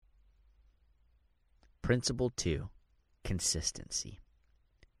Principle 2, consistency.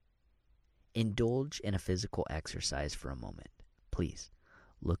 Indulge in a physical exercise for a moment. Please,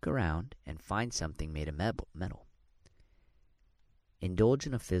 look around and find something made of metal. Indulge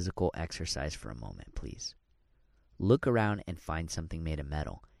in a physical exercise for a moment, please. Look around and find something made of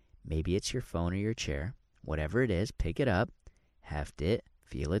metal. Maybe it's your phone or your chair. Whatever it is, pick it up, heft it,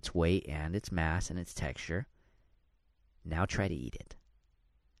 feel its weight and its mass and its texture. Now try to eat it.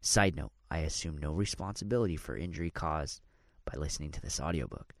 Side note, I assume no responsibility for injury caused by listening to this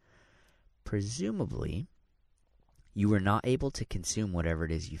audiobook. Presumably, you were not able to consume whatever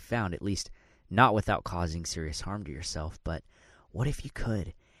it is you found, at least not without causing serious harm to yourself. But what if you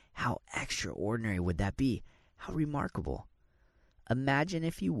could? How extraordinary would that be? How remarkable. Imagine,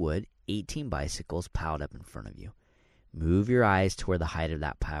 if you would, 18 bicycles piled up in front of you. Move your eyes to where the height of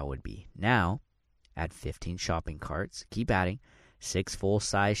that pile would be. Now, add 15 shopping carts. Keep adding. 6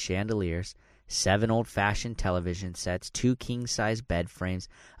 full-size chandeliers, 7 old-fashioned television sets, 2 king-size bed frames,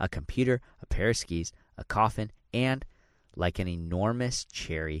 a computer, a pair of skis, a coffin, and, like an enormous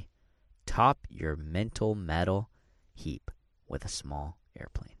cherry, top your mental metal heap with a small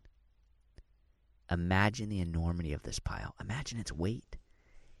airplane. Imagine the enormity of this pile. Imagine its weight,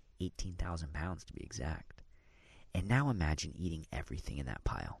 18,000 pounds to be exact. And now imagine eating everything in that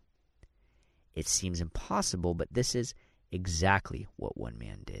pile. It seems impossible, but this is exactly what one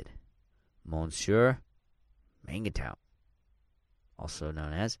man did. Monsieur Mangatou, also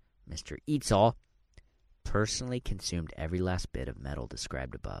known as Mr. Eats-All, personally consumed every last bit of metal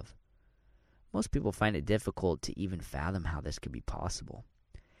described above. Most people find it difficult to even fathom how this could be possible.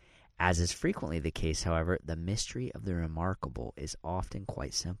 As is frequently the case, however, the mystery of the remarkable is often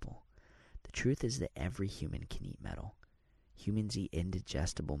quite simple. The truth is that every human can eat metal. Humans eat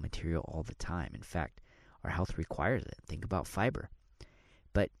indigestible material all the time. In fact, our health requires it. Think about fiber.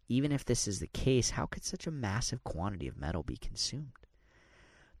 But even if this is the case, how could such a massive quantity of metal be consumed?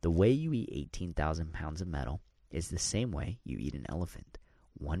 The way you eat 18,000 pounds of metal is the same way you eat an elephant,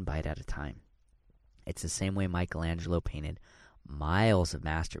 one bite at a time. It's the same way Michelangelo painted miles of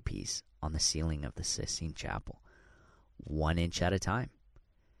masterpiece on the ceiling of the Sistine Chapel, 1 inch at a time.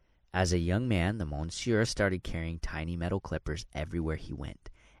 As a young man, the Monsieur started carrying tiny metal clippers everywhere he went.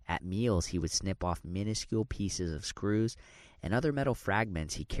 At meals, he would snip off minuscule pieces of screws and other metal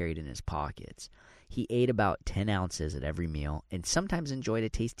fragments he carried in his pockets. He ate about 10 ounces at every meal and sometimes enjoyed a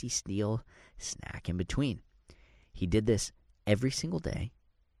tasty steel snack in between. He did this every single day,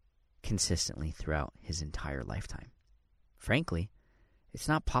 consistently throughout his entire lifetime. Frankly, it's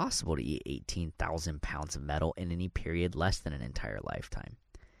not possible to eat 18,000 pounds of metal in any period less than an entire lifetime.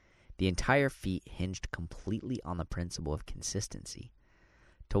 The entire feat hinged completely on the principle of consistency.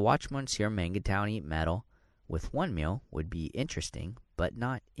 To watch Monsieur Mangatou eat metal with one meal would be interesting, but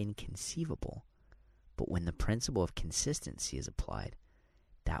not inconceivable. But when the principle of consistency is applied,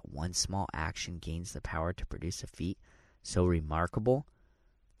 that one small action gains the power to produce a feat so remarkable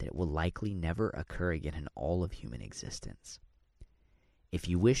that it will likely never occur again in all of human existence. If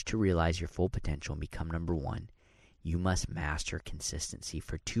you wish to realize your full potential and become number one, you must master consistency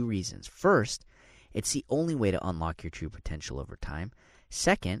for 2 reasons. First, it's the only way to unlock your true potential over time.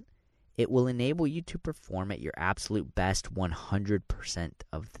 Second, it will enable you to perform at your absolute best 100%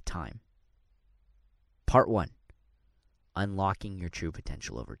 of the time. Part 1. Unlocking your true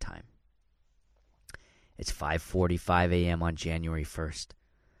potential over time. It's 5:45 a.m. on January 1st.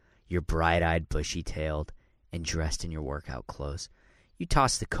 You're bright-eyed, bushy-tailed, and dressed in your workout clothes. You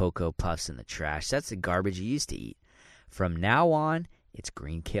toss the Cocoa Puffs in the trash. That's the garbage you used to eat. From now on, it's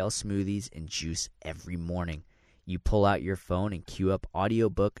green kale smoothies and juice every morning. You pull out your phone and cue up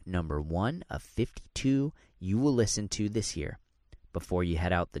audiobook number 1 of 52 you will listen to this year. Before you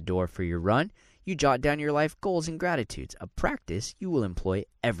head out the door for your run, you jot down your life goals and gratitudes, a practice you will employ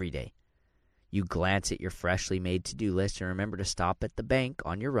every day. You glance at your freshly made to-do list and remember to stop at the bank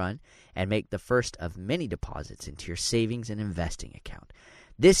on your run and make the first of many deposits into your savings and investing account.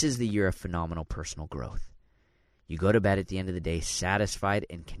 This is the year of phenomenal personal growth. You go to bed at the end of the day satisfied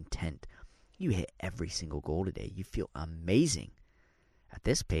and content. You hit every single goal today. You feel amazing. At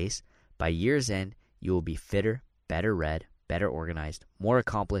this pace, by year's end, you will be fitter, better read, better organized, more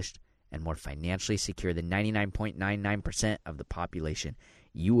accomplished, and more financially secure than 99.99% of the population.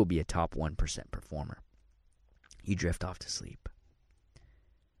 You will be a top 1% performer. You drift off to sleep.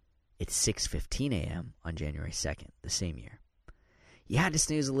 It's 6:15 a.m. on January 2nd, the same year. You had to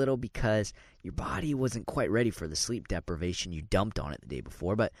snooze a little because your body wasn't quite ready for the sleep deprivation you dumped on it the day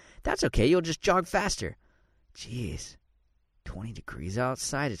before, but that's okay. You'll just jog faster. Jeez, 20 degrees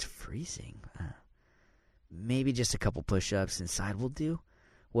outside. It's freezing. Maybe just a couple push-ups inside will do.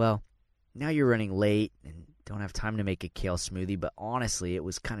 Well, Now you're running late and don't have time to make a kale smoothie, but honestly, it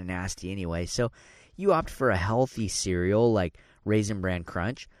was kind of nasty anyway. So you opt for a healthy cereal like Raisin Bran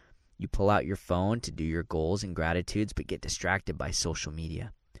Crunch. You pull out your phone to do your goals and gratitudes, but get distracted by social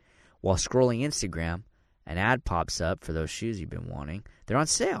media. While scrolling Instagram, an ad pops up for those shoes you've been wanting. They're on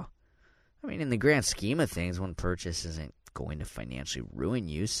sale. I mean, in the grand scheme of things, one purchase isn't going to financially ruin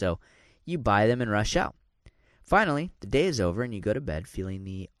you, so you buy them and rush out. Finally, the day is over and you go to bed feeling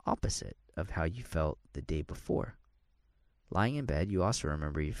the opposite of how you felt the day before. Lying in bed, you also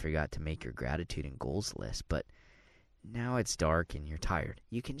remember you forgot to make your gratitude and goals list, but now it's dark and you're tired.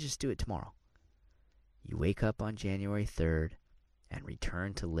 You can just do it tomorrow. You wake up on January 3rd and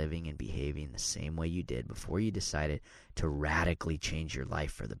return to living and behaving the same way you did before you decided to radically change your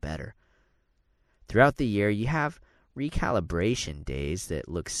life for the better. Throughout the year, you have recalibration days that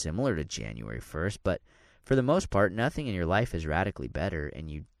look similar to January 1st, but for the most part, nothing in your life is radically better,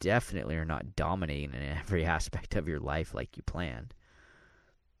 and you definitely are not dominating in every aspect of your life like you planned.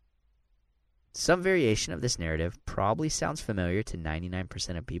 Some variation of this narrative probably sounds familiar to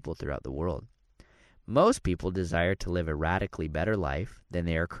 99% of people throughout the world. Most people desire to live a radically better life than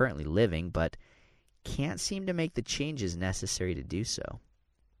they are currently living, but can't seem to make the changes necessary to do so.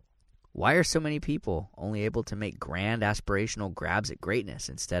 Why are so many people only able to make grand aspirational grabs at greatness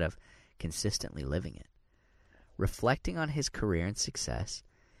instead of consistently living it? Reflecting on his career and success,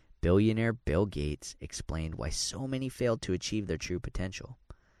 billionaire Bill Gates explained why so many failed to achieve their true potential.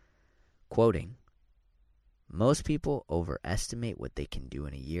 Quoting, "Most people overestimate what they can do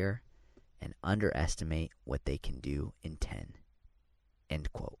in a year and underestimate what they can do in 10.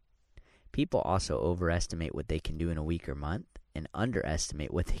 End quote. People also overestimate what they can do in a week or month and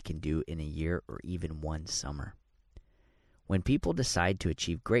underestimate what they can do in a year or even one summer. When people decide to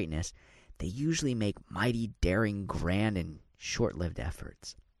achieve greatness, they usually make mighty, daring, grand, and short-lived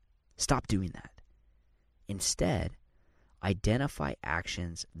efforts. Stop doing that. Instead, identify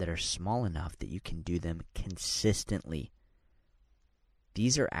actions that are small enough that you can do them consistently.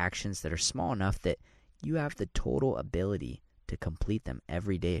 These are actions that are small enough that you have the total ability to complete them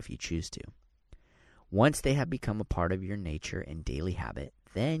every day if you choose to. Once they have become a part of your nature and daily habit,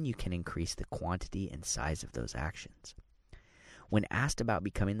 then you can increase the quantity and size of those actions. When asked about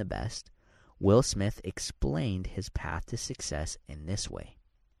becoming the best, Will Smith explained his path to success in this way.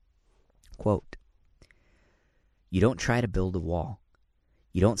 Quote, "You don't try to build a wall.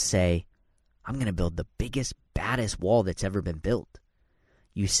 You don't say, 'I'm going to build the biggest, baddest wall that's ever been built.'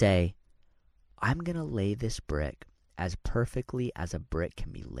 You say, 'I'm going to lay this brick as perfectly as a brick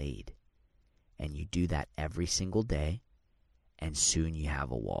can be laid.' And you do that every single day, and soon you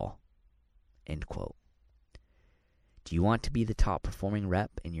have a wall." End quote. Do you want to be the top performing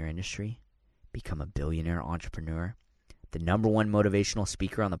rep in your industry? Become a billionaire entrepreneur? The #1 motivational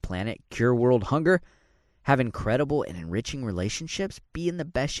speaker on the planet? Cure world hunger? Have incredible and enriching relationships? Be in the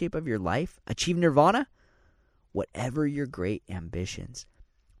best shape of your life? Achieve nirvana? Whatever your great ambitions,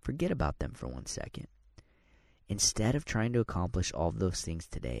 forget about them for 1 second. Instead of trying to accomplish all of those things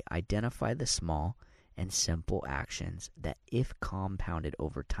today, identify the small and simple actions that, if compounded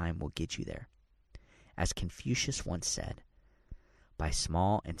over time, will get you there. As Confucius once said, "By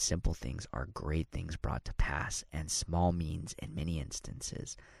small and simple things are great things brought to pass, and small means in many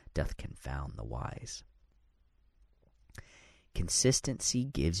instances doth confound the wise." Consistency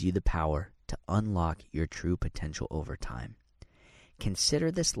gives you the power to unlock your true potential over time.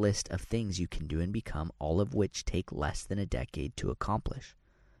 Consider this list of things you can do and become, all of which take less than a decade to accomplish.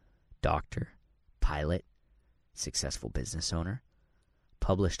 Doctor, pilot, successful business owner,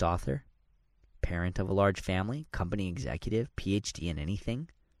 published author, parent of a large family, company executive, PhD in anything,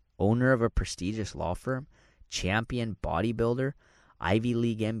 owner of a prestigious law firm, champion bodybuilder, Ivy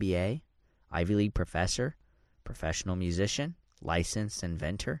League MBA, Ivy League professor, professional musician, licensed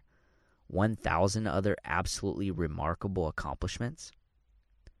inventor, 1,000 other absolutely remarkable accomplishments.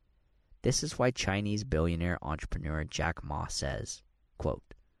 This is why Chinese billionaire entrepreneur Jack Ma says,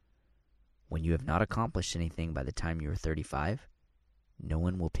 quote, "When you have not accomplished anything by the time you are 35, no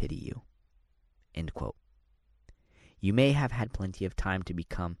one will pity you." End quote. You may have had plenty of time to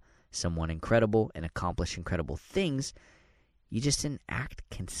become someone incredible and accomplish incredible things. You just didn't act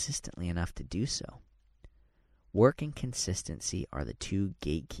consistently enough to do so. Work and consistency are the two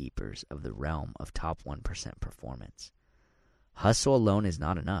gatekeepers of the realm of top 1% performance. Hustle alone is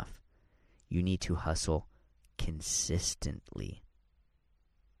not enough. You need to hustle consistently.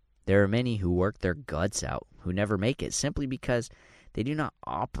 There are many who work their guts out who never make it simply because they do not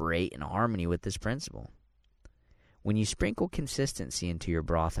operate in harmony with this principle. When you sprinkle consistency into your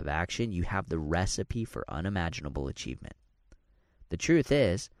broth of action, you have the recipe for unimaginable achievement. The truth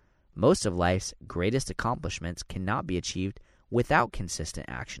is, Most of life's greatest accomplishments cannot be achieved without consistent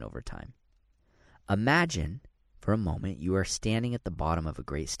action over time. Imagine for a moment you are standing at the bottom of a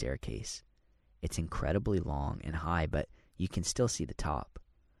great staircase. It's incredibly long and high, but you can still see the top.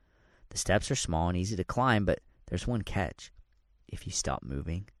 The steps are small and easy to climb, but there's one catch. If you stop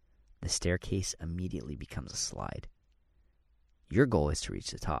moving, the staircase immediately becomes a slide. Your goal is to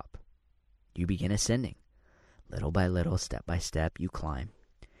reach the top. You begin ascending. Little by little, step by step, you climb.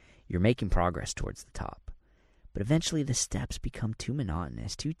 You're making progress towards the top. But eventually the steps become too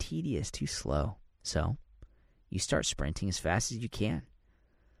monotonous, too tedious, too slow. So, you start sprinting as fast as you can.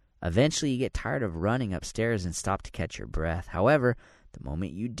 Eventually you get tired of running upstairs and stop to catch your breath. However, the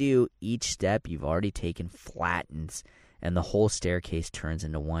moment you do, each step you've already taken flattens and the whole staircase turns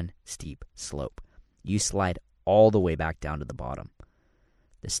into one steep slope. You slide all the way back down to the bottom.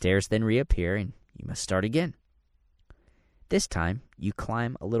 The stairs then reappear and you must start again. This time, you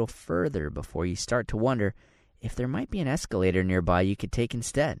climb a little further before you start to wonder if there might be an escalator nearby you could take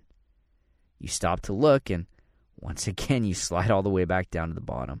instead. You stop to look and once again you slide all the way back down to the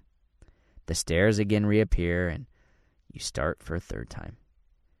bottom. The stairs again reappear and you start for a third time.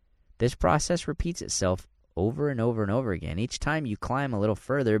 This process repeats itself over and over and over again. Each time you climb a little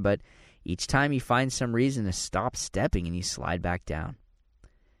further, but each time you find some reason to stop stepping and you slide back down.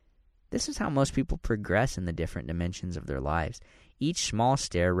 This is how most people progress in the different dimensions of their lives. Each small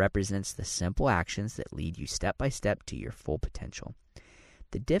stair represents the simple actions that lead you step by step to your full potential.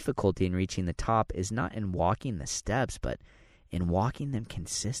 The difficulty in reaching the top is not in walking the steps, but in walking them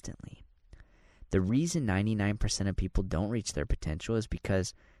consistently. The reason 99% of people don't reach their potential is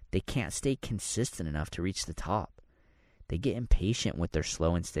because they can't stay consistent enough to reach the top. They get impatient with their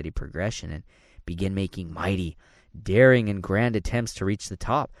slow and steady progression and begin making mighty, daring, and grand attempts to reach the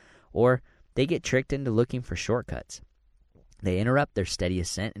top, or they get tricked into looking for shortcuts. They interrupt their steady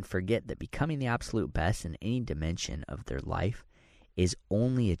ascent and forget that becoming the absolute best in any dimension of their life is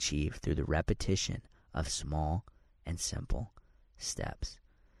only achieved through the repetition of small and simple steps.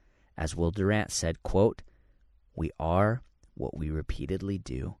 As Will Durant said, quote, "We are what we repeatedly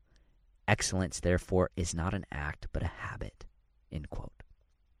do. Excellence, therefore, is not an act, but a habit." End quote.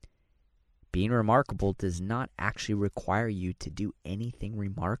 Being remarkable does not actually require you to do anything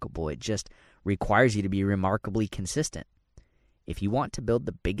remarkable. It just requires you to be remarkably consistent. If you want to build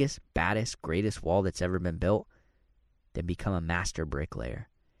the biggest, baddest, greatest wall that's ever been built, then become a master bricklayer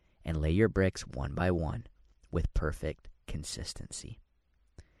and lay your bricks one by one with perfect consistency.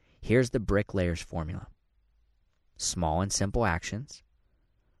 Here's the bricklayer's formula. Small and simple actions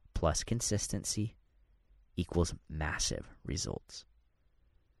plus consistency equals massive results.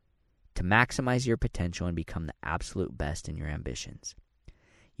 To maximize your potential and become the absolute best in your ambitions,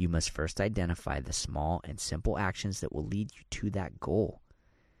 you must first identify the small and simple actions that will lead you to that goal.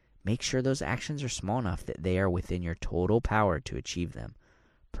 Make sure those actions are small enough that they are within your total power to achieve them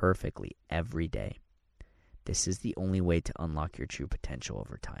perfectly every day. This is the only way to unlock your true potential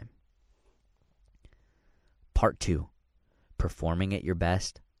over time. Part 2. Performing at your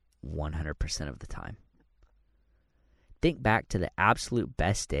best 100% of the time. Think back to the absolute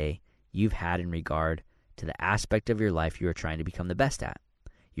best day you've had in regard to the aspect of your life you are trying to become the best at.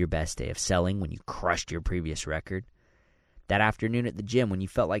 Your best day of selling when you crushed your previous record. That afternoon at the gym when you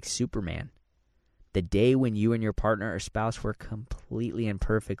felt like Superman. The day when you and your partner or spouse were completely and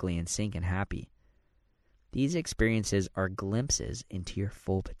perfectly in sync and happy. These experiences are glimpses into your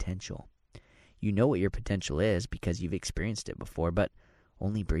full potential. You know what your potential is because you've experienced it before, but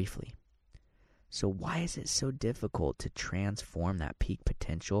only briefly. So why is it so difficult to transform that peak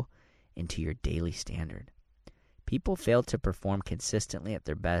potential into your daily standard? People fail to perform consistently at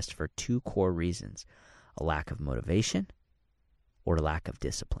their best for two core reasons: a lack of motivation or a lack of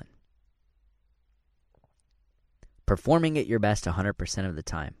discipline. Performing at your best 100% of the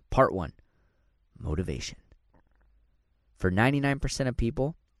time. Part 1, motivation. For 99% of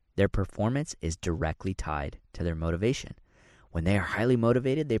people, their performance is directly tied to their motivation. When they are highly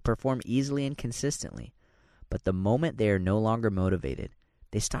motivated, they perform easily and consistently. But the moment they are no longer motivated,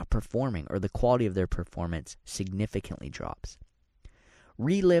 they stop performing, or the quality of their performance significantly drops.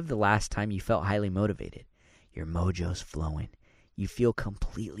 Relive the last time you felt highly motivated. Your mojo's flowing. You feel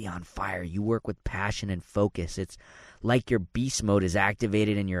completely on fire. You work with passion and focus. It's like your beast mode is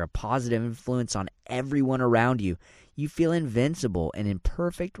activated and you're a positive influence on everyone around you. You feel invincible and in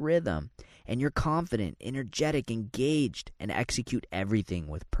perfect rhythm. And you're confident, energetic, engaged, and execute everything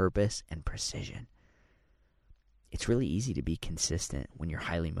with purpose and precision. It's really easy to be consistent when you're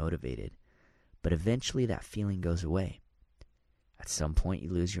highly motivated, but eventually that feeling goes away. At some point, you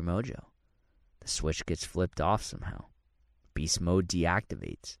lose your mojo. The switch gets flipped off somehow. Beast mode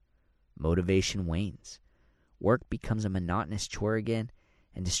deactivates. motivation wanes. Work becomes a monotonous chore again,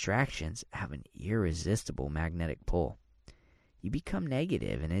 and distractions have an irresistible magnetic pull. You become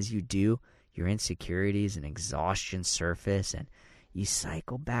negative, and as you do, your insecurities and exhaustion surface, and you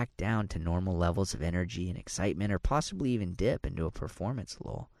cycle back down to normal levels of energy and excitement, or possibly even dip into a performance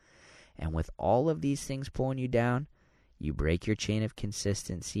lull. And with all of these things pulling you down, you break your chain of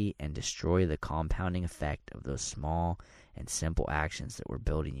consistency and destroy the compounding effect of those small and simple actions that were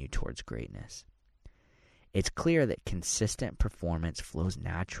building you towards greatness. It's clear that consistent performance flows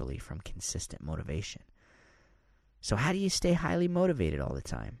naturally from consistent motivation. So how do you stay highly motivated all the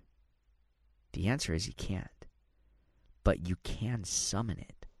time? The answer is you can't. But you can summon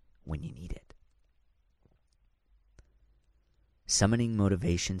it when you need it. Summoning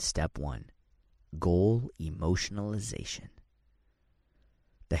motivation, step 1. Goal emotionalization.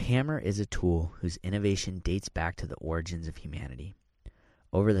 The hammer is a tool whose innovation dates back to the origins of humanity.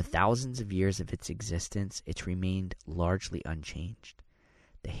 Over the thousands of years of its existence, it's remained largely unchanged.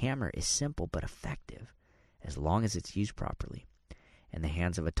 The hammer is simple but effective, as long as it's used properly. In the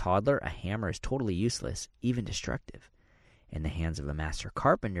hands of a toddler, a hammer is totally useless, even destructive. In the hands of a master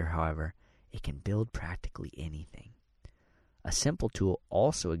carpenter, however, it can build practically anything. A simple tool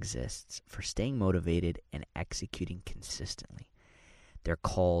also exists for staying motivated and executing consistently. They're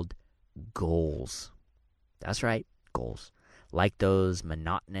called goals. That's right, goals. Like those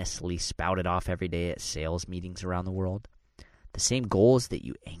monotonously spouted off every day at sales meetings around the world. The same goals that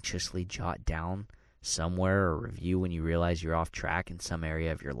you anxiously jot down somewhere or review when you realize you're off track in some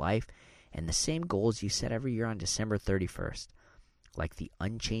area of your life, and the same goals you set every year on December 31st. Like the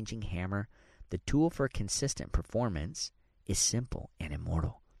unchanging hammer, the tool for consistent performance is simple and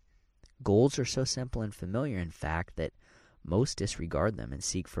immortal. Goals are so simple and familiar, in fact, that most disregard them and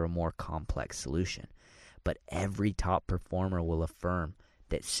seek for a more complex solution. But every top performer will affirm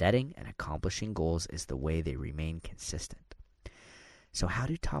that setting and accomplishing goals is the way they remain consistent. So how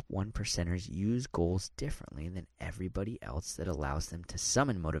do top 1%ers use goals differently than everybody else that allows them to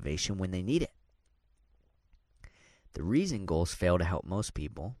summon motivation when they need it? The reason goals fail to help most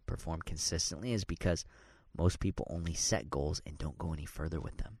people perform consistently is because most people only set goals and don't go any further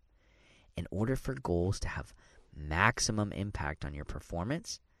with them. In order for goals to have maximum impact on your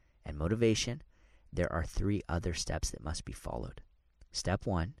performance and motivation, there are 3 other steps that must be followed. Step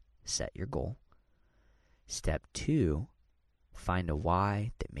 1, set your goal. Step 2, find a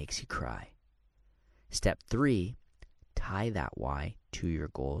why that makes you cry. Step 3, tie that why to your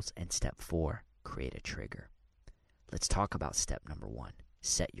goals. And step 4, create a trigger. Let's talk about step number 1,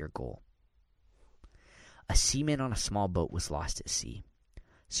 set your goal. A seaman on a small boat was lost at sea,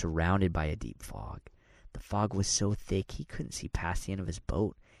 surrounded by a deep fog. The fog was so thick he couldn't see past the end of his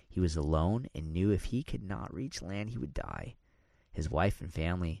boat. He was alone and knew if he could not reach land, he would die. His wife and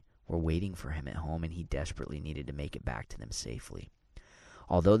family were waiting for him at home, and he desperately needed to make it back to them safely.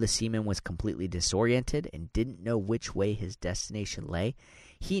 Although the seaman was completely disoriented and didn't know which way his destination lay,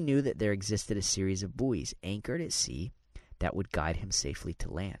 he knew that there existed a series of buoys anchored at sea that would guide him safely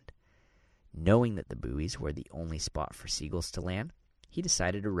to land. Knowing that the buoys were the only spot for seagulls to land, he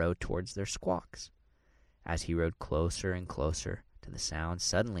decided to row towards their squawks. As he rowed closer and closer to the sound,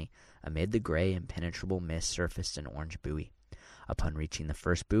 suddenly, amid the gray, impenetrable mist, surfaced an orange buoy. Upon reaching the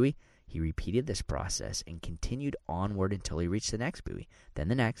first buoy, he repeated this process and continued onward until he reached the next buoy, then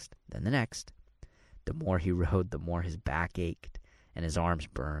the next, then the next. The more he rowed, the more his back ached and his arms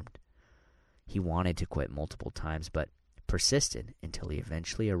burned. He wanted to quit multiple times, but persisted until he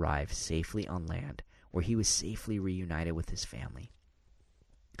eventually arrived safely on land, where he was safely reunited with his family.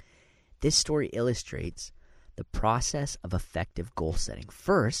 This story illustrates the process of effective goal setting.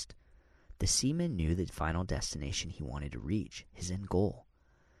 First, the seaman knew the final destination he wanted to reach, his end goal.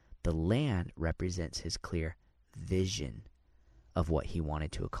 The land represents his clear vision of what he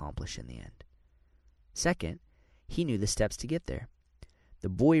wanted to accomplish in the end. Second, he knew the steps to get there. The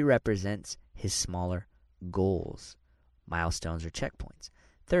buoy represents his smaller goals, milestones, or checkpoints.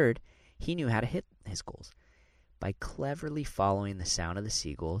 Third, he knew how to hit his goals. By cleverly following the sound of the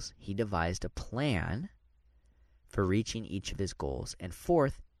seagulls, he devised a plan for reaching each of his goals. And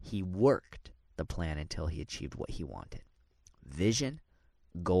fourth, he worked the plan until he achieved what he wanted. Vision,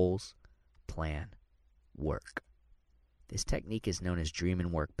 goals, plan, work. This technique is known as dream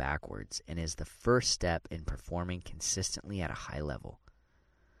and work backwards and is the first step in performing consistently at a high level.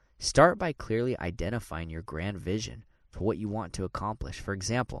 Start by clearly identifying your grand vision for what you want to accomplish. For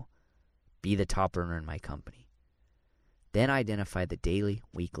example, be the top earner in my company. Then identify the daily,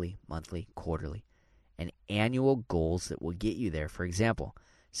 weekly, monthly, quarterly, and annual goals that will get you there. For example,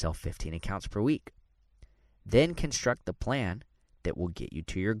 sell 15 accounts per week. Then construct the plan that will get you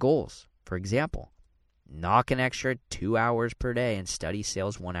to your goals. For example, knock an extra 2 hours per day and study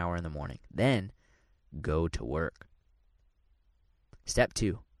sales 1 hour in the morning. Then go to work. Step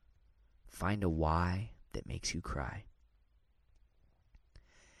 2, find a why that makes you cry.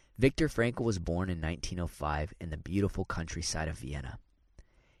 Viktor Frankl was born in 1905 in the beautiful countryside of Vienna.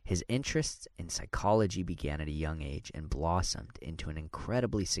 His interests in psychology began at a young age and blossomed into an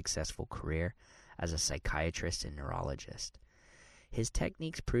incredibly successful career as a psychiatrist and neurologist. His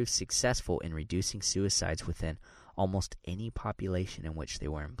techniques proved successful in reducing suicides within almost any population in which they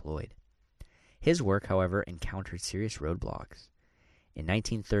were employed. His work, however, encountered serious roadblocks. In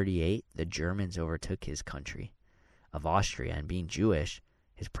 1938, the Germans overtook his country of Austria, and being Jewish,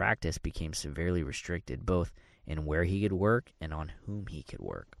 his practice became severely restricted both in where he could work and on whom he could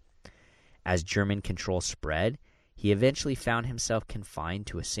work. As German control spread, he eventually found himself confined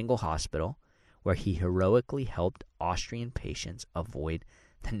to a single hospital where he heroically helped Austrian patients avoid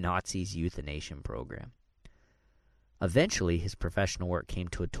the Nazis' euthanasia program. Eventually, his professional work came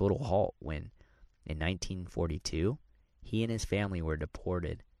to a total halt when, in 1942, he and his family were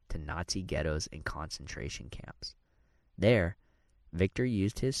deported to Nazi ghettos and concentration camps. There, Viktor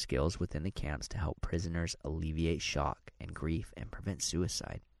used his skills within the camps to help prisoners alleviate shock and grief and prevent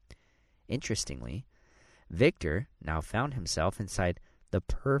suicide. Interestingly, Viktor now found himself inside the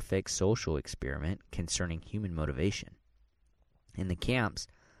perfect social experiment concerning human motivation. In the camps,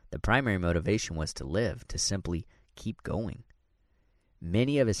 the primary motivation was to live, to simply keep going.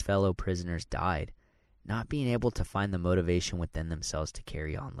 Many of his fellow prisoners died, not being able to find the motivation within themselves to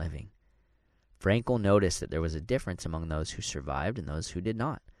carry on living. Frankl noticed that there was a difference among those who survived and those who did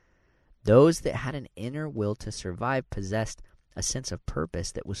not. Those that had an inner will to survive possessed a sense of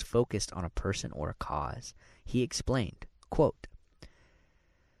purpose that was focused on a person or a cause. He explained, quote,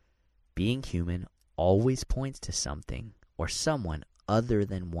 "Being human always points to something or someone other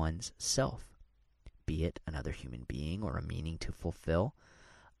than one's self, be it another human being or a meaning to fulfill.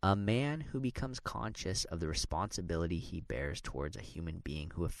 A man who becomes conscious of the responsibility he bears towards a human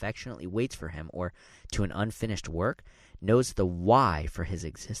being who affectionately waits for him or to an unfinished work knows the why for his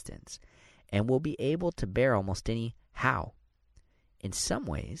existence and will be able to bear almost any how. In some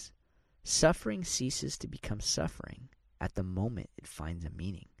ways, suffering ceases to become suffering at the moment it finds a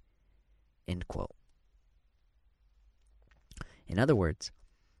meaning." End quote. In other words,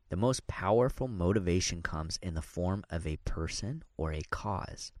 the most powerful motivation comes in the form of a person or a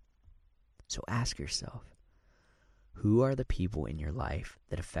cause. So ask yourself, who are the people in your life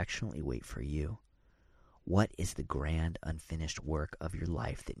that affectionately wait for you? What is the grand unfinished work of your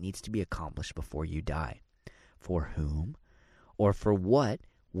life that needs to be accomplished before you die? For whom or for what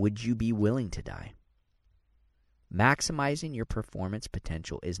would you be willing to die? Maximizing your performance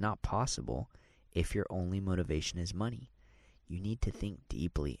potential is not possible if your only motivation is money. You need to think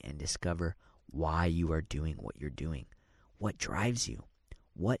deeply and discover why you are doing what you're doing. What drives you?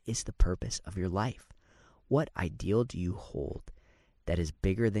 What is the purpose of your life? What ideal do you hold that is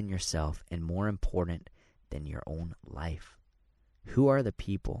bigger than yourself and more important than your own life? Who are the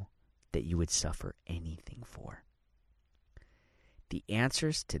people that you would suffer anything for? The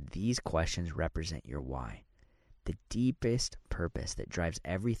answers to these questions represent your why, the deepest purpose that drives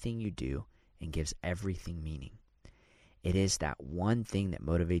everything you do and gives everything meaning. It is that one thing that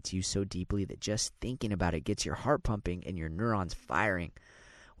motivates you so deeply that just thinking about it gets your heart pumping and your neurons firing.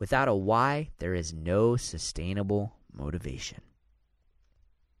 Without a why, there is no sustainable motivation.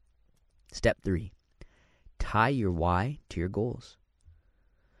 Step 3, tie your why to your goals.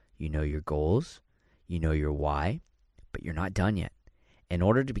 You know your goals, you know your why, but you're not done yet. In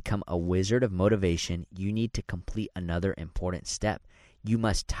order to become a wizard of motivation, you need to complete another important step. You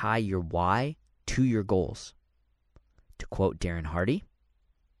must tie your why to your goals. To quote Darren Hardy,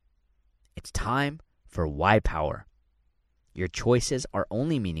 "It's time for why power. Your choices are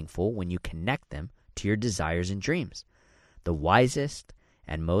only meaningful when you connect them to your desires and dreams. The wisest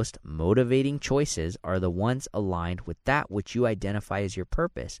and most motivating choices are the ones aligned with that which you identify as your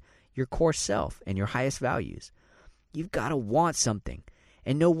purpose, your core self, and your highest values. You've got to want something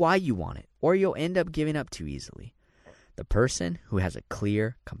and know why you want it, or you'll end up giving up too easily. The person who has a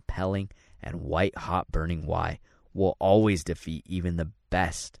clear, compelling, and white-hot burning why will always defeat even the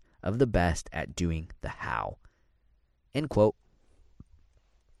best of the best at doing the how." End quote.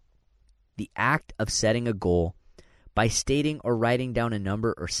 The act of setting a goal by stating or writing down a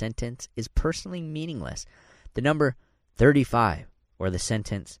number or sentence is personally meaningless. The number 35 or the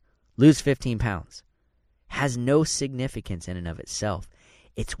sentence, "lose 15 pounds," has no significance in and of itself.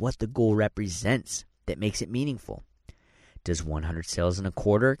 It's what the goal represents that makes it meaningful. Does 100 sales in a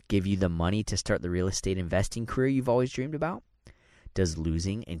quarter give you the money to start the real estate investing career you've always dreamed about? Does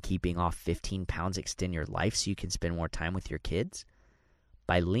losing and keeping off 15 pounds extend your life so you can spend more time with your kids?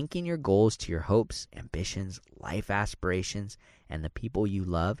 By linking your goals to your hopes, ambitions, life aspirations, and the people you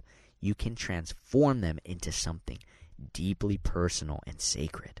love, you can transform them into something deeply personal and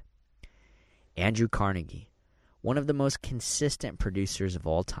sacred. Andrew Carnegie, one of the most consistent producers of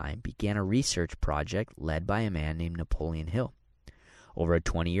all time, began a research project led by a man named Napoleon Hill. Over a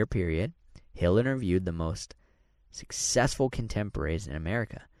 20-year period, Hill interviewed the most successful contemporaries in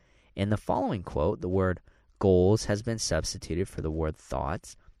America. In the following quote, the word goals has been substituted for the word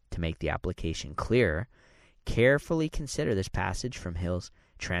thoughts to make the application clearer. Carefully consider this passage from Hill's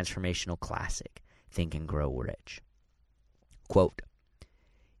transformational classic, Think and Grow Rich. Quote,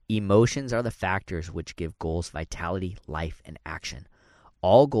 emotions are the factors which give goals vitality, life, and action.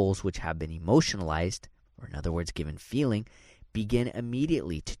 All goals which have been emotionalized, or in other words, given feeling, begin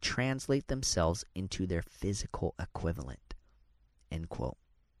immediately to translate themselves into their physical equivalent. End quote.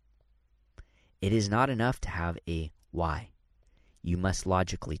 It is not enough to have a why. You must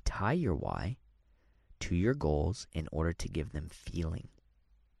logically tie your why to your goals in order to give them feeling.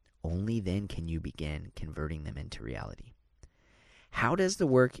 Only then can you begin converting them into reality. How does the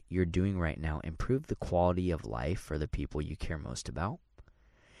work you're doing right now improve the quality of life for the people you care most about?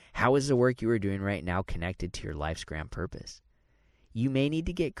 How is the work you are doing right now connected to your life's grand purpose? You may need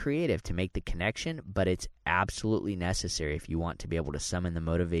to get creative to make the connection, but it's absolutely necessary if you want to be able to summon the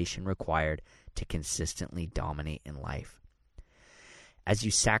motivation required to consistently dominate in life. As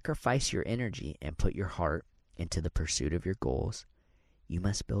you sacrifice your energy and put your heart into the pursuit of your goals, you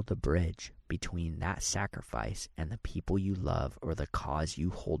must build a bridge between that sacrifice and the people you love or the cause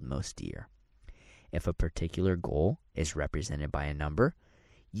you hold most dear. If a particular goal is represented by a number,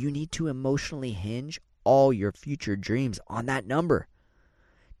 you need to emotionally hinge all your future dreams on that number.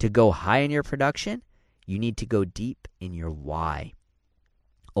 To go high in your production, you need to go deep in your why.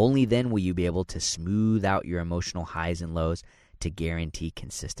 Only then will you be able to smooth out your emotional highs and lows to guarantee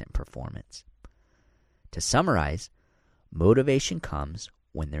consistent performance. To summarize, motivation comes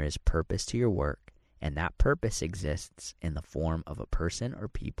when there is purpose to your work, and that purpose exists in the form of a person or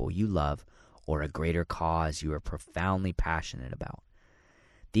people you love or a greater cause you are profoundly passionate about.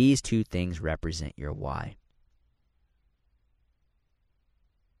 These two things represent your why.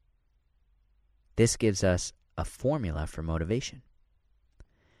 This gives us a formula for motivation.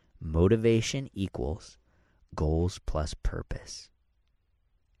 Motivation equals goals plus purpose.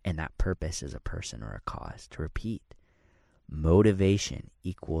 And that purpose is a person or a cause. To repeat, motivation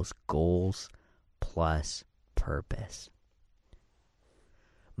equals goals plus purpose.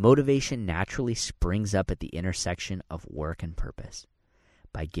 Motivation naturally springs up at the intersection of work and purpose.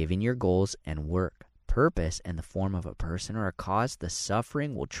 By giving your goals and work purpose in the form of a person or a cause, the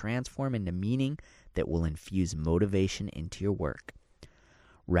suffering will transform into meaning that will infuse motivation into your work.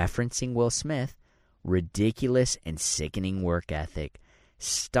 Referencing Will Smith, ridiculous and sickening work ethic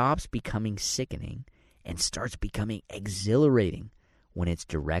stops becoming sickening and starts becoming exhilarating when it's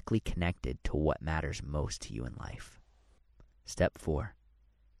directly connected to what matters most to you in life. Step 4,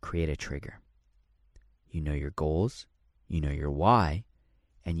 create a trigger. You know your goals, you know your why,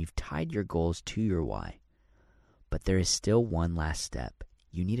 and you've tied your goals to your why. But there is still one last step.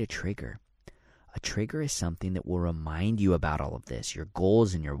 You need a trigger. A trigger is something that will remind you about all of this, your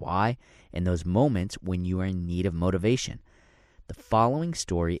goals and your why, in those moments when you are in need of motivation. The following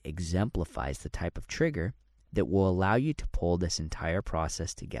story exemplifies the type of trigger that will allow you to pull this entire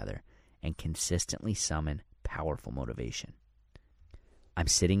process together and consistently summon powerful motivation. I'm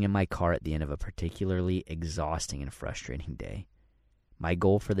sitting in my car at the end of a particularly exhausting and frustrating day. My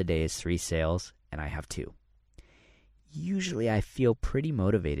goal for the day is 3 sales, and I have 2. Usually I feel pretty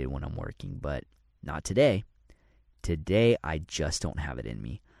motivated when I'm working, but not today. Today I just don't have it in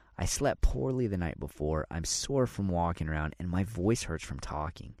me. I slept poorly the night before, I'm sore from walking around, and my voice hurts from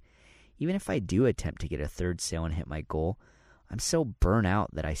talking. Even if I do attempt to get a 3rd sale and hit my goal, I'm so burnt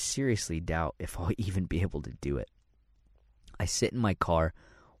out that I seriously doubt if I'll even be able to do it. I sit in my car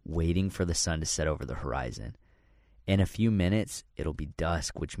waiting for the sun to set over the horizon. In a few minutes, it'll be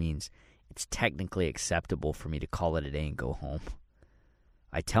dusk, which means it's technically acceptable for me to call it a day and go home.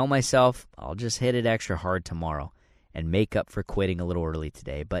 I tell myself I'll just hit it extra hard tomorrow and make up for quitting a little early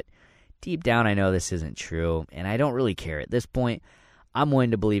today, but deep down I know this isn't true, and I don't really care. At this point, I'm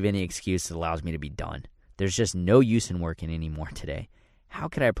willing to believe any excuse that allows me to be done. There's just no use in working anymore today. How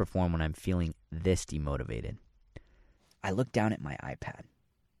could I perform when I'm feeling this demotivated? I look down at my iPad.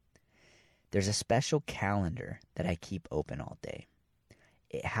 There's a special calendar that I keep open all day.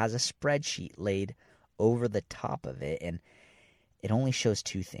 It has a spreadsheet laid over the top of it, and it only shows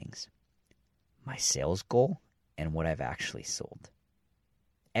 2 things: my sales goal and what I've actually sold.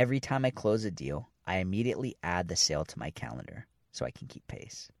 Every time I close a deal, I immediately add the sale to my calendar so I can keep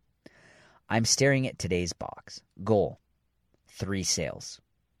pace. I'm staring at today's box. Goal, 3 sales.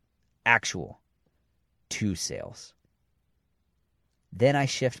 Actual, 2 sales. Then I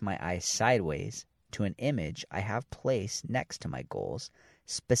shift my eyes sideways to an image I have placed next to my goals,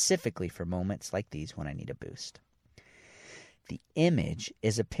 specifically for moments like these when I need a boost. The image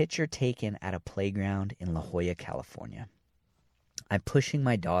is a picture taken at a playground in La Jolla, California. I'm pushing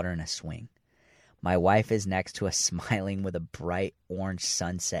my daughter in a swing. My wife is next to us smiling with a bright orange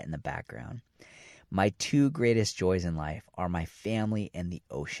sunset in the background. My 2 greatest joys in life are my family and the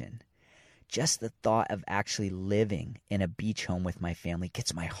ocean. Just the thought of actually living in a beach home with my family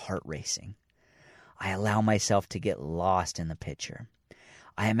gets my heart racing. I allow myself to get lost in the picture.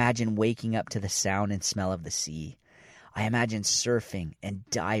 I imagine waking up to the sound and smell of the sea. I imagine surfing and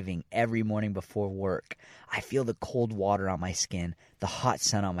diving every morning before work. I feel the cold water on my skin, the hot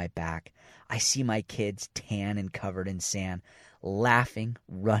sun on my back. I see my kids tan and covered in sand, laughing,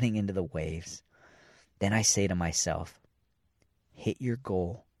 running into the waves. Then I say to myself, hit your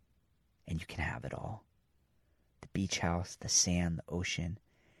goal and you can have it all. The beach house, the sand, the ocean,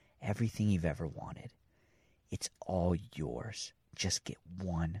 everything you've ever wanted. It's all yours. Just get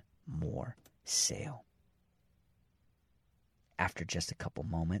one more sale. After just a couple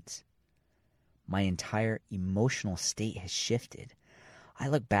moments, my entire emotional state has shifted. I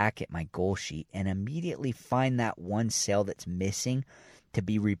look back at my goal sheet and immediately find that one sale that's missing to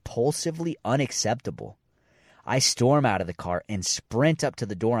be repulsively unacceptable. I storm out of the car and sprint up to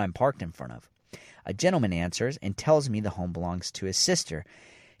the door I'm parked in front of. A gentleman answers and tells me the home belongs to his sister.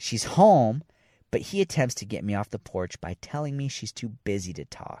 She's home, but he attempts to get me off the porch by telling me she's too busy to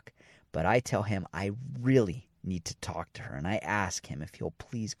talk. But I tell him I really need to talk to her, and I ask him if he'll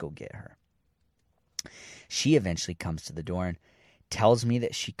please go get her. She eventually comes to the door and tells me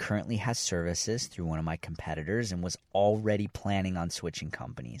that she currently has services through one of my competitors and was already planning on switching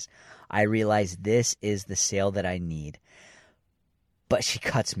companies. I realize this is the sale that I need, but she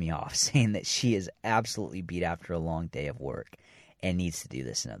cuts me off, saying that she is absolutely beat after a long day of work and needs to do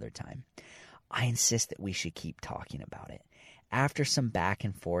this another time. I insist that we should keep talking about it. After some back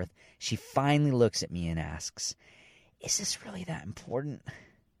and forth, she finally looks at me and asks, "Is this really that important?"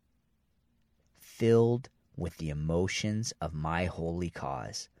 Filled with the emotions of my holy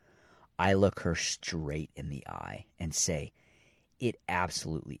cause, I look her straight in the eye and say, "It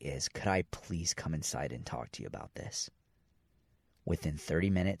absolutely is. Could I please come inside and talk to you about this?" Within 30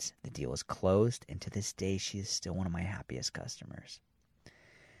 minutes, the deal is closed, and to this day, she is still one of my happiest customers.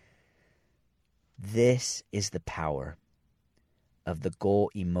 This is the power of the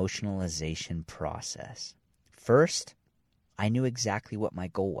goal emotionalization process. First, I knew exactly what my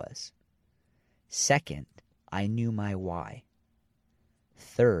goal was. Second, I knew my why.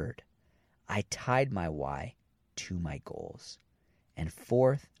 Third, I tied my why to my goals. And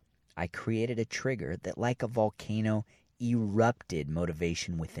fourth, I created a trigger that, like a volcano, erupted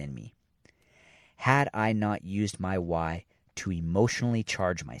motivation within me. Had I not used my why to emotionally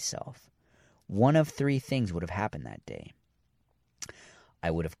charge myself, one of 3 things would have happened that day.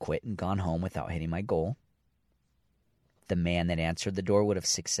 I would have quit and gone home without hitting my goal. The man that answered the door would have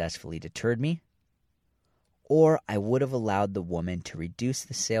successfully deterred me. Or I would have allowed the woman to reduce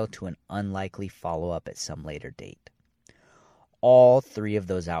the sale to an unlikely follow-up at some later date. All 3 of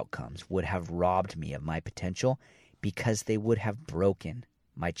those outcomes would have robbed me of my potential because they would have broken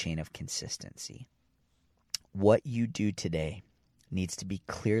my chain of consistency. What you do today needs to be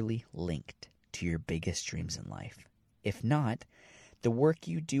clearly linked to your biggest dreams in life. If not, the work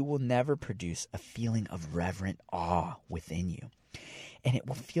you do will never produce a feeling of reverent awe within you, and it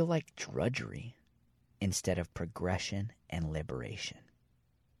will feel like drudgery instead of progression and liberation.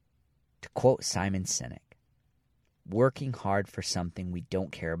 To quote Simon Sinek, working hard for something we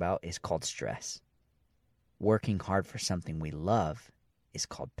don't care about is called stress. Working hard for something we love is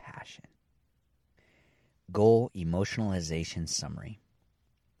called passion. Goal emotionalization summary.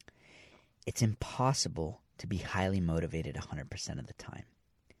 It's impossible to be highly motivated 100% of the time,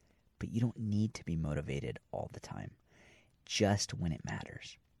 but you don't need to be motivated all the time, just when it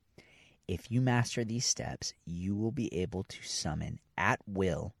matters. If you master these steps, you will be able to summon at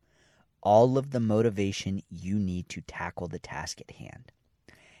will all of the motivation you need to tackle the task at hand.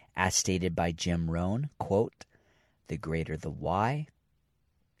 As stated by Jim Rohn, quote, "The greater the why,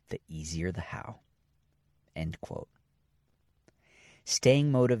 the easier the how." End quote.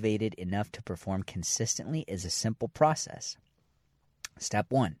 Staying motivated enough to perform consistently is a simple process.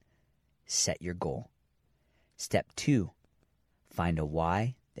 Step 1, set your goal. Step 2, find a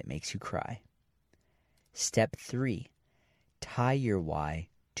why that makes you cry. Step 3, tie your why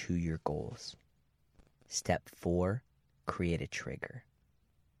to your goals. Step 4, create a trigger.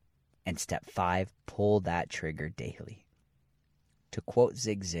 And step 5, pull that trigger daily. To quote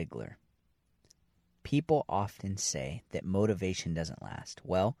Zig Ziglar, people often say that motivation doesn't last.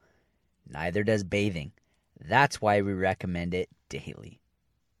 Well, neither does bathing. That's why we recommend it daily.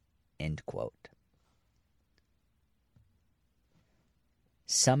 End quote.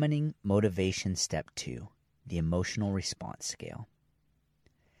 Summoning motivation step 2, the emotional response scale.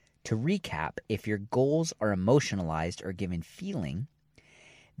 To recap, if your goals are emotionalized or given feeling,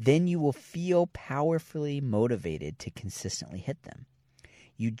 then you will feel powerfully motivated to consistently hit them.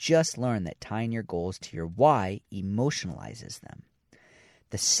 You just learned that tying your goals to your why emotionalizes them.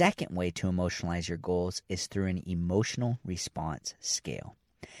 The second way to emotionalize your goals is through an emotional response scale.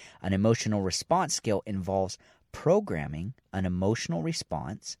 An emotional response scale involves programming an emotional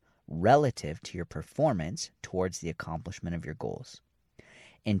response relative to your performance towards the accomplishment of your goals.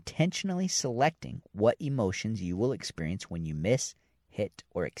 Intentionally selecting what emotions you will experience when you miss, hit,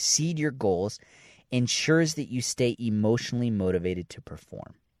 or exceed your goals ensures that you stay emotionally motivated to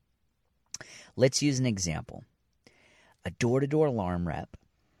perform. Let's use an example. A door-to-door alarm rep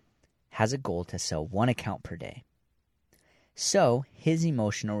has a goal to sell 1 account per day. So his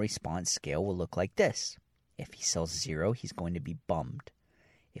emotional response scale will look like this. If he sells 0, he's going to be bummed.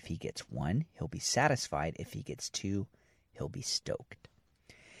 If he gets 1, he'll be satisfied. If he gets 2, he'll be stoked.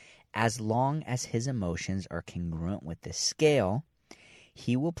 As long as his emotions are congruent with this scale,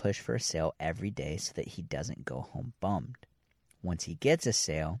 he will push for a sale every day so that he doesn't go home bummed. Once he gets a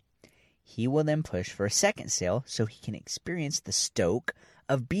sale, he will then push for a second sale so he can experience the stoke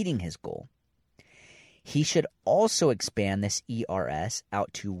of beating his goal. He should also expand this ERS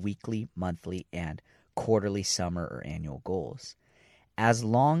out to weekly, monthly, and quarterly, summer, or annual goals. As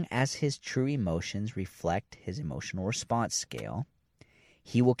long as his true emotions reflect his emotional response scale,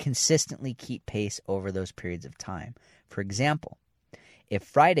 he will consistently keep pace over those periods of time. For example, if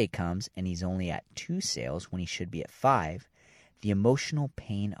Friday comes and he's only at 2 sales when he should be at 5, the emotional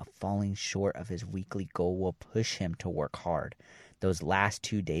pain of falling short of his weekly goal will push him to work hard those last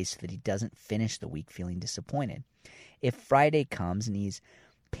 2 days so that he doesn't finish the week feeling disappointed. If Friday comes and he's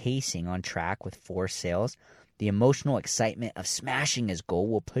pacing on track with 4 sales, the emotional excitement of smashing his goal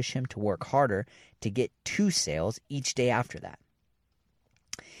will push him to work harder to get 2 sales each day after that.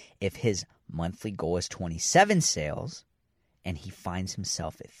 If his monthly goal is 27 sales and he finds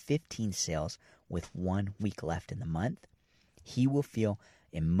himself at 15 sales with 1 week left in the month, he will feel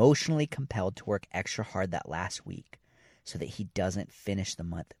emotionally compelled to work extra hard that last week so that he doesn't finish the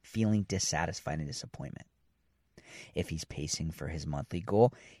month feeling dissatisfied and disappointment. If he's pacing for his monthly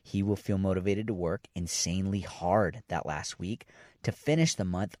goal, he will feel motivated to work insanely hard that last week to finish the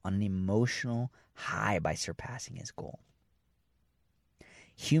month on an emotional high by surpassing his goal.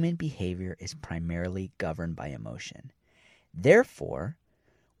 Human behavior is primarily governed by emotion. Therefore,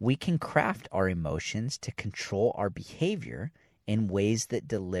 we can craft our emotions to control our behavior in ways that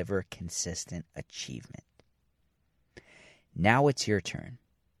deliver consistent achievement. Now it's your turn.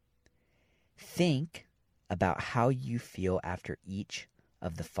 Think about how you feel after each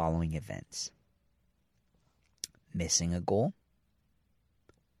of the following events: missing a goal,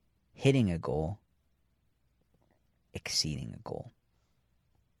 hitting a goal, exceeding a goal.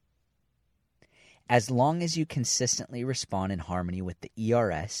 As long as you consistently respond in harmony with the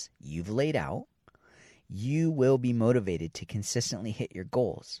ERS you've laid out, you will be motivated to consistently hit your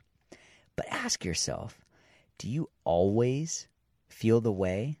goals. But ask yourself, do you always feel the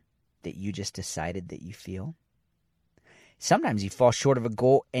way that you just decided that you feel? Sometimes you fall short of a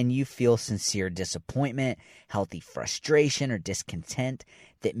goal and you feel sincere disappointment, healthy frustration, or discontent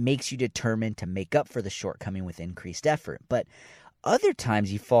that makes you determined to make up for the shortcoming with increased effort. But other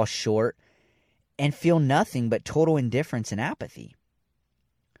times you fall short and feel nothing but total indifference and apathy.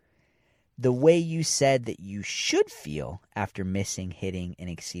 The way you said that you should feel after missing, hitting, and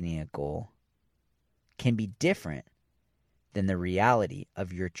exceeding a goal can be different than the reality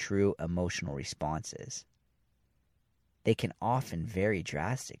of your true emotional responses. They can often vary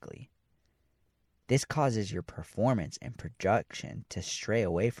drastically. This causes your performance and production to stray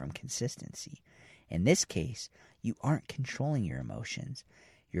away from consistency. In this case, you aren't controlling your emotions.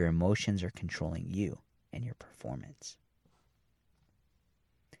 Your emotions are controlling you and your performance.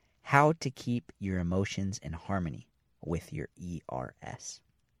 How to keep your emotions in harmony with your ERS.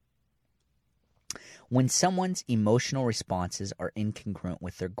 When someone's emotional responses are incongruent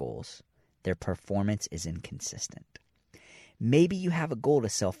with their goals, their performance is inconsistent. Maybe you have a goal to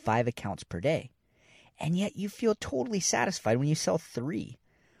sell 5 accounts per day, and yet you feel totally satisfied when you sell 3.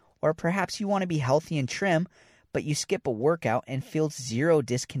 Or perhaps you want to be healthy and trim, but you skip a workout and feel zero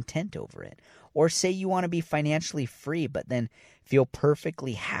discontent over it. Or say you want to be financially free, but then feel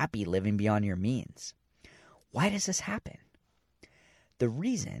perfectly happy living beyond your means. Why does this happen? The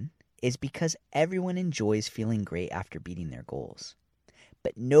reason is because everyone enjoys feeling great after beating their goals.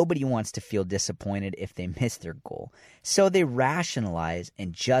 But nobody wants to feel disappointed if they miss their goal. So they rationalize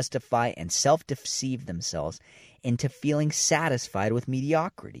and justify and self-deceive themselves into feeling satisfied with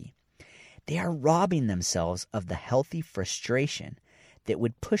mediocrity. They are robbing themselves of the healthy frustration that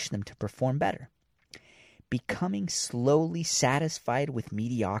would push them to perform better. Becoming slowly satisfied with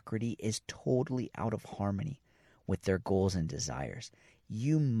mediocrity is totally out of harmony with their goals and desires.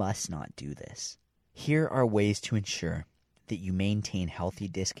 You must not do this. Here are ways to ensure that you maintain healthy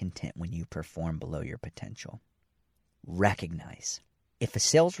discontent when you perform below your potential. Recognize. If a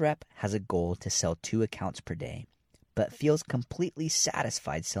sales rep has a goal to sell 2 accounts per day, but feels completely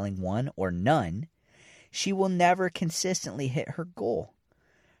satisfied selling 1 or none, she will never consistently hit her goal.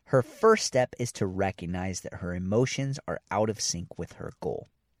 Her first step is to recognize that her emotions are out of sync with her goal.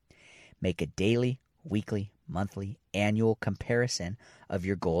 Make a daily, weekly, monthly, annual comparison of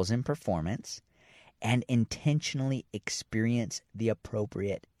your goals and performance, and intentionally experience the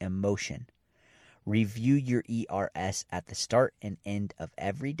appropriate emotion. Review your ERS at the start and end of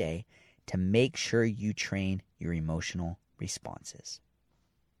every day to make sure you train your emotional responses.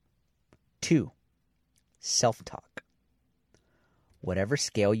 2. Self-talk. Whatever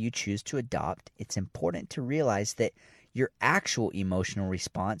scale you choose to adopt, it's important to realize that your actual emotional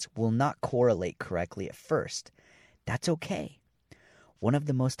response will not correlate correctly at first. That's okay. One of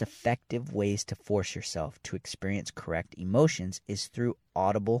the most effective ways to force yourself to experience correct emotions is through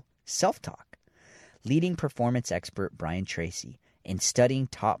audible self-talk. Leading performance expert Brian Tracy, in studying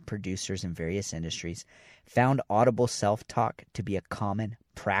top producers in various industries, found audible self-talk to be a common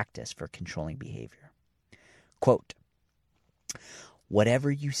practice for controlling behavior. Quote,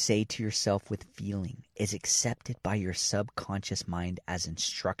 "Whatever you say to yourself with feeling is accepted by your subconscious mind as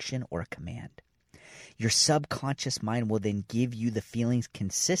instruction or a command. Your subconscious mind will then give you the feelings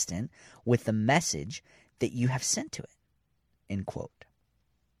consistent with the message that you have sent to it." End quote.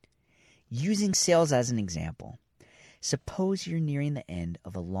 Using sales as an example, suppose you're nearing the end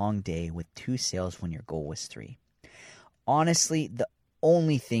of a long day with 2 sales when your goal was 3. Honestly, the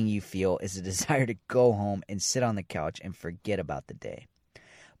only thing you feel is a desire to go home and sit on the couch and forget about the day.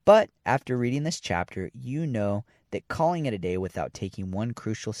 But after reading this chapter, you know that calling it a day without taking one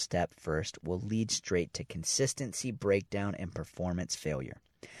crucial step first will lead straight to consistency breakdown and performance failure.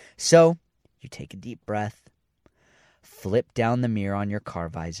 So, you take a deep breath, flip down the mirror on your car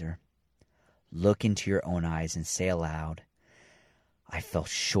visor, look into your own eyes and say aloud, "I fell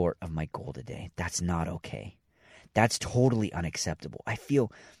short of my goal today. That's not okay. That's totally unacceptable. I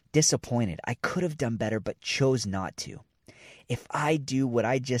feel disappointed. I could have done better but chose not to. If I do what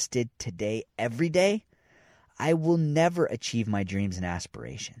I just did today every day, I will never achieve my dreams and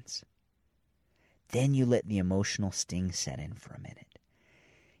aspirations." Then you let the emotional sting set in for a minute.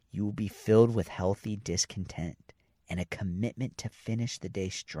 You will be filled with healthy discontent and a commitment to finish the day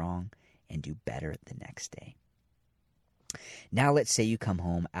strong and do better the next day. Now let's say you come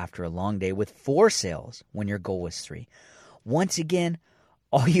home after a long day with 4 sales when your goal was 3. Once again,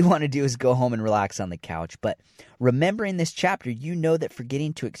 all you want to do is go home and relax on the couch. But remembering this chapter, you know that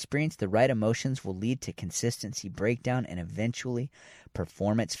forgetting to experience the right emotions will lead to consistency breakdown and eventually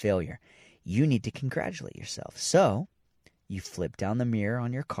performance failure. You need to congratulate yourself. So you flip down the mirror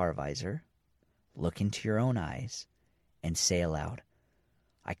on your car visor, look into your own eyes, and say aloud,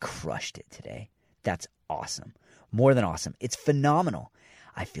 "I crushed it today. That's awesome. More than awesome. It's phenomenal.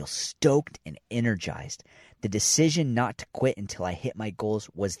 I feel stoked and energized. The decision not to quit until I hit my goals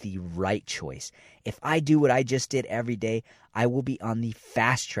was the right choice. If I do what I just did every day, I will be on the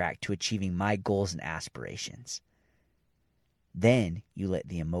fast track to achieving my goals and aspirations." Then you let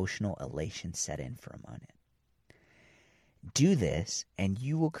the emotional elation set in for a moment. Do this, and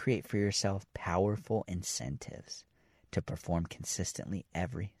you will create for yourself powerful incentives to perform consistently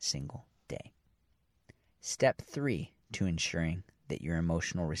every single day. Step 3 to ensuring that your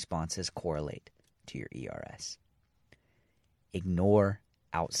emotional responses correlate to your ERS. Ignore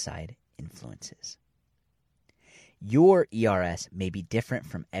outside influences. Your ERS may be different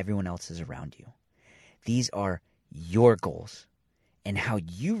from everyone else's around you. These are your goals, and how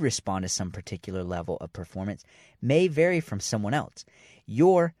you respond to some particular level of performance may vary from someone else.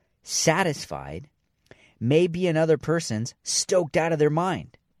 Your satisfied may be another person's stoked out of their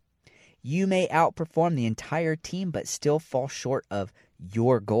mind. You may outperform the entire team but still fall short of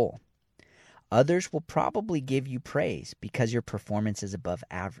your goal. Others will probably give you praise because your performance is above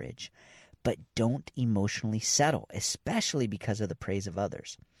average. but don't emotionally settle, especially because of the praise of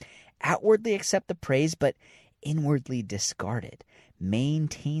others. Outwardly accept the praise, but inwardly discard it.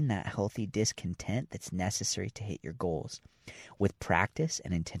 Maintain that healthy discontent that's necessary to hit your goals. With practice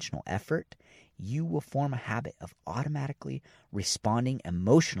and intentional effort, you will form a habit of automatically responding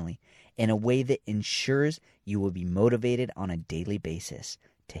emotionally in a way that ensures you will be motivated on a daily basis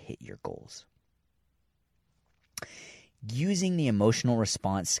to hit your goals. Using the emotional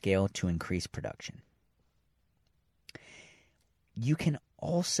response scale to increase production. You can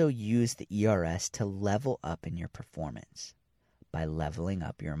also use the ERS to level up in your performance by leveling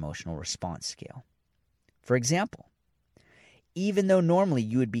up your emotional response scale. For example, even though normally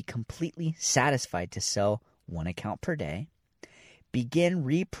you would be completely satisfied to sell one account per day, begin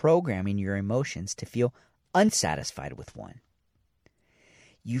reprogramming your emotions to feel unsatisfied with one.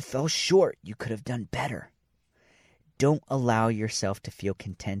 You fell short. You could have done better. Don't allow yourself to feel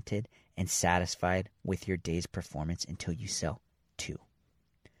contented and satisfied with your day's performance until you sell 2.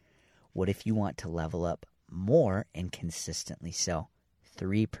 What if you want to level up more and consistently sell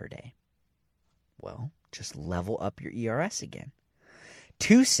 3 per day? Well, just level up your ERS again.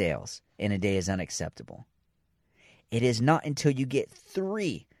 2 sales in a day is unacceptable. It is not until you get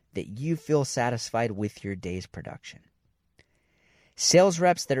 3 that you feel satisfied with your day's production. Sales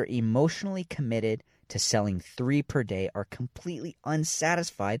reps that are emotionally committed to selling 3 per day are completely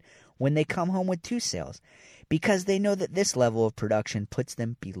unsatisfied when they come home with 2 sales because they know that this level of production puts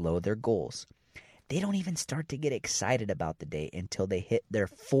them below their goals. They don't even start to get excited about the day until they hit their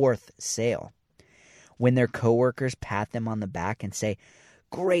 4th sale. When their coworkers pat them on the back and say,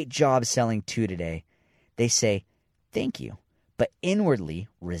 "Great job selling 2 today," they say, "Thank you," but inwardly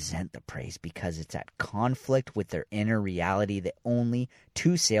resent the praise because it's at conflict with their inner reality that only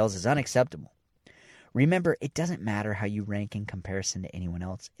 2 sales is unacceptable. Remember, it doesn't matter how you rank in comparison to anyone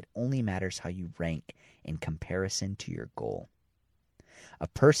else. It only matters how you rank in comparison to your goal. A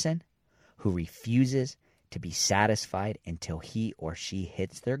person who refuses to be satisfied until he or she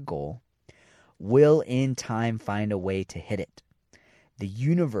hits their goal will in time find a way to hit it. The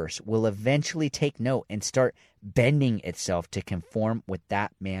universe will eventually take note and start bending itself to conform with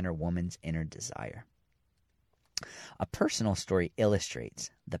that man or woman's inner desire. A personal story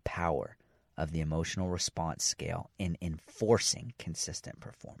illustrates the power of the emotional response scale in enforcing consistent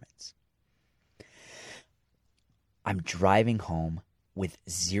performance. I'm driving home with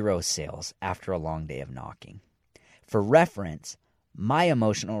 0 sales after a long day of knocking. For reference, my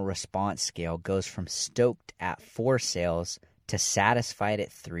emotional response scale goes from stoked at 4 sales to satisfied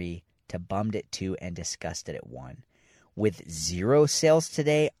at 3 to bummed at 2 and disgusted at 1. With 0 sales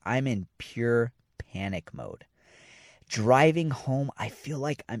today, I'm in pure panic mode. Driving home, I feel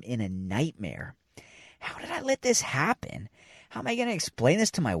like I'm in a nightmare. How did I let this happen? How am I going to explain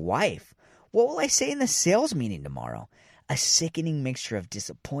this to my wife? What will I say in the sales meeting tomorrow? A sickening mixture of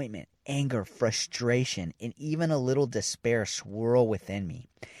disappointment, anger, frustration, and even a little despair swirl within me.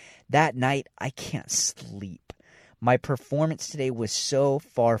 That night, I can't sleep. My performance today was so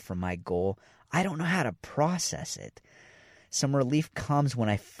far from my goal, I don't know how to process it. Some relief comes when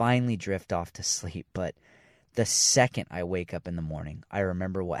I finally drift off to sleep, but the second I wake up in the morning, I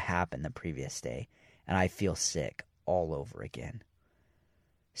remember what happened the previous day, and I feel sick all over again.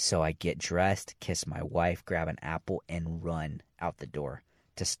 So I get dressed, kiss my wife, grab an apple, and run out the door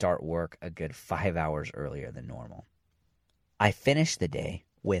to start work a good 5 hours earlier than normal. I finished the day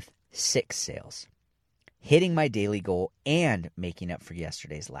with 6 sales, hitting my daily goal and making up for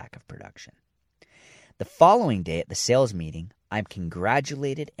yesterday's lack of production. The following day at the sales meeting, I'm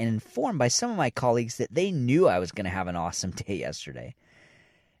congratulated and informed by some of my colleagues that they knew I was going to have an awesome day yesterday.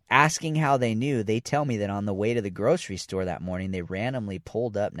 Asking how they knew, they tell me that on the way to the grocery store that morning, they randomly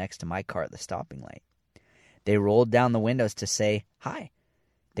pulled up next to my car at the stopping light. They rolled down the windows to say hi.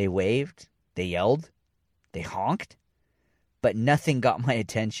 They waved, they yelled, they honked, but nothing got my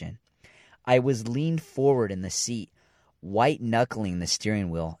attention. I was leaned forward in the seat, white-knuckling the steering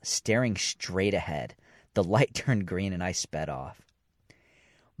wheel, staring straight ahead. The light turned green and I sped off.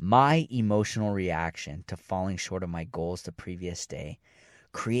 My emotional reaction to falling short of my goals the previous day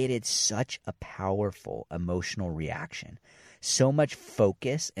created such a powerful emotional reaction, so much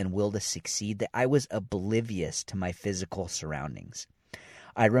focus and will to succeed that I was oblivious to my physical surroundings.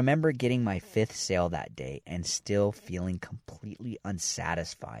 I remember getting my 5th sale that day and still feeling completely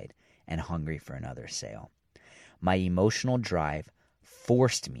unsatisfied and hungry for another sale. My emotional drive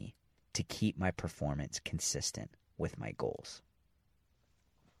forced me to keep my performance consistent with my goals.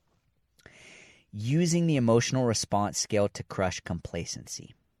 Using the emotional response scale to crush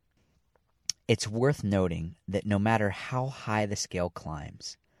complacency. It's worth noting that no matter how high the scale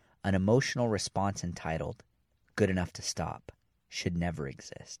climbs, An emotional response entitled, "Good enough to stop," should never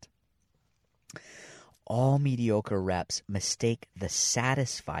exist. All mediocre reps mistake the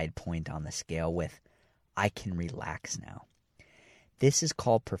satisfied point on the scale with, "I can relax now." This is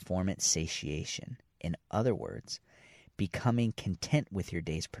called performance satiation. In other words, becoming content with your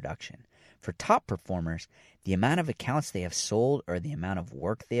day's production. For top performers, the amount of accounts they have sold or the amount of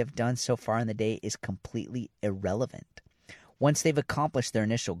work they have done so far in the day is completely irrelevant. Once they've accomplished their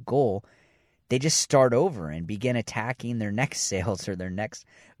initial goal, they just start over and begin attacking their next sales or their next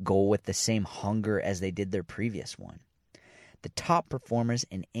goal with the same hunger as they did their previous one. The top performers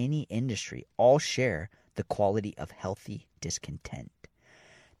in any industry all share the quality of healthy discontent.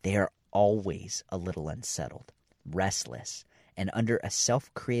 They are always a little unsettled, restless, and under a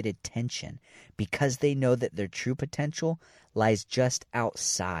self-created tension because they know that their true potential lies just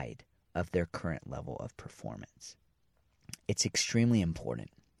outside of their current level of performance. It's extremely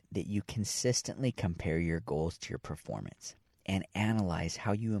important that you consistently compare your goals to your performance and analyze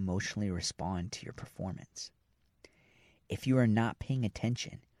how you emotionally respond to your performance. If you are not paying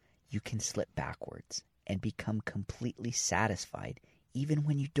attention, you can slip backwards and become completely satisfied even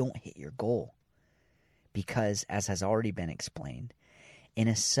when you don't hit your goal. Because, as has already been explained, in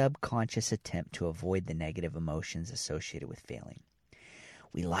a subconscious attempt to avoid the negative emotions associated with failing,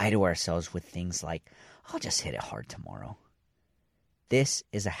 we lie to ourselves with things like, "I'll just hit it hard tomorrow." This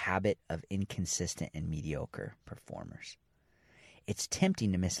is a habit of inconsistent and mediocre performers. It's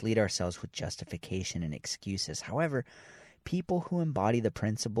tempting to mislead ourselves with justification and excuses. However, people who embody the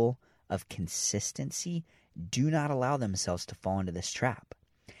principle of consistency do not allow themselves to fall into this trap.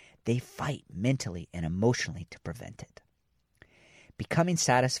 They fight mentally and emotionally to prevent it. Becoming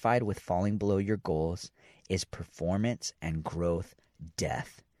satisfied with falling below your goals is performance and growth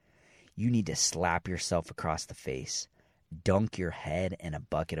death. You need to slap yourself across the face, dunk your head in a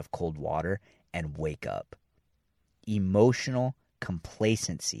bucket of cold water, and wake up. Emotional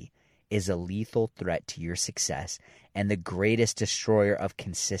complacency is a lethal threat to your success and the greatest destroyer of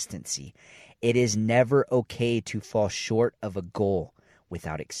consistency. It is never okay to fall short of a goal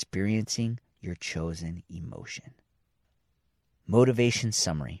without experiencing your chosen emotion. Motivation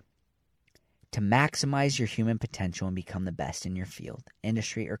summary. To maximize your human potential and become the best in your field,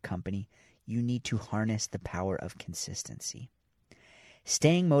 industry, or company, you need to harness the power of consistency.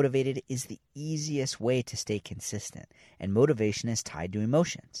 Staying motivated is the easiest way to stay consistent, and motivation is tied to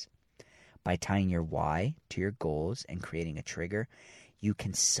emotions. By tying your why to your goals and creating a trigger, you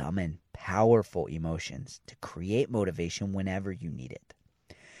can summon powerful emotions to create motivation whenever you need it.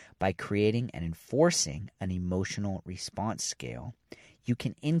 By creating and enforcing an emotional response scale, you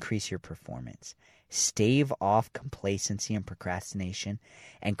can increase your performance, stave off complacency and procrastination,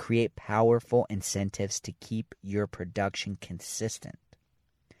 and create powerful incentives to keep your production consistent.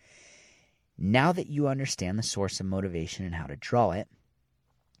 Now that you understand the source of motivation and how to draw it,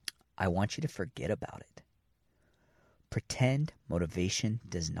 I want you to forget about it. Pretend motivation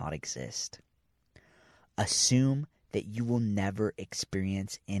does not exist. Assume that you will never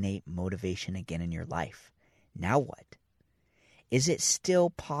experience innate motivation again in your life. Now what? Is it still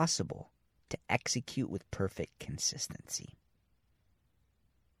possible to execute with perfect consistency?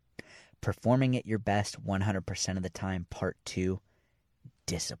 Performing at your best 100% of the time. Part 2,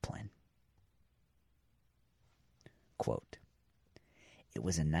 discipline. Quote, "It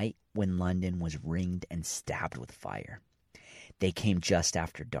was a night when London was ringed and stabbed with fire. They came just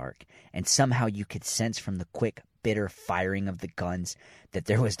after dark, and somehow you could sense from the quick, bitter firing of the guns that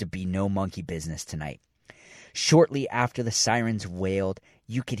there was to be no monkey business tonight. Shortly after the sirens wailed,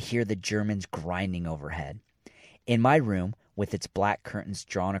 you could hear the Germans grinding overhead. In my room, with its black curtains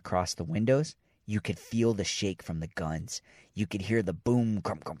drawn across the windows, you could feel the shake from the guns. You could hear the boom,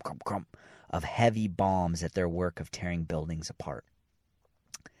 crump, crump, crump, crump of heavy bombs at their work of tearing buildings apart.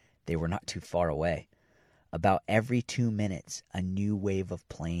 They were not too far away. About every 2 minutes, a new wave of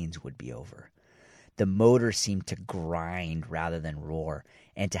planes would be over. The motor seemed to grind rather than roar,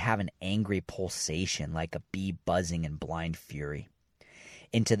 and to have an angry pulsation like a bee buzzing in blind fury.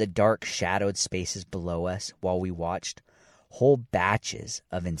 Into the dark, shadowed spaces below us, while we watched, whole batches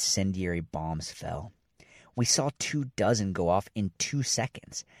of incendiary bombs fell. We saw 24 go off in 2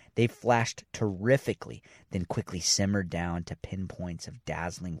 seconds. They flashed terrifically, then quickly simmered down to pinpoints of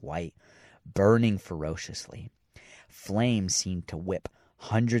dazzling white, burning ferociously. Flames seemed to whip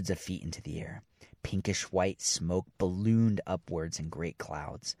hundreds of feet into the air. Pinkish white smoke ballooned upwards in great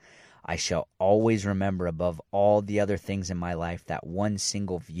clouds. I shall always remember above all the other things in my life that one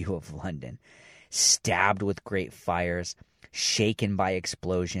single view of London, stabbed with great fires, shaken by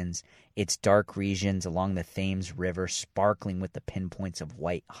explosions, its dark regions along the Thames River sparkling with the pinpoints of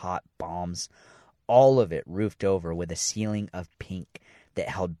white-hot bombs, all of it roofed over with a ceiling of pink that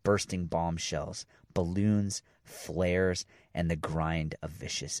held bursting bombshells, balloons, flares, and the grind of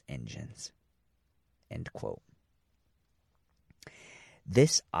vicious engines." End quote.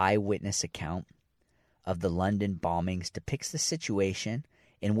 This eyewitness account of the London bombings depicts the situation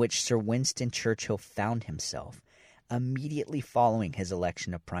in which Sir Winston Churchill found himself immediately following his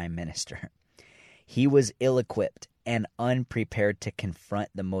election of Prime Minister. He was ill-equipped and unprepared to confront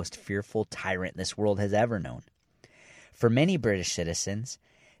the most fearful tyrant this world has ever known. For many British citizens,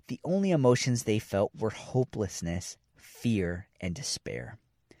 the only emotions they felt were hopelessness, fear, and despair.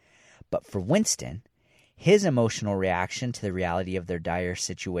 But for Winston, his emotional reaction to the reality of their dire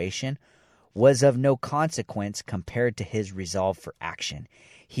situation was of no consequence compared to his resolve for action.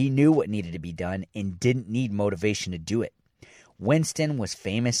 He knew what needed to be done and didn't need motivation to do it. Winston was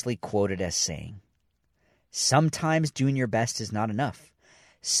famously quoted as saying, "Sometimes doing your best is not enough.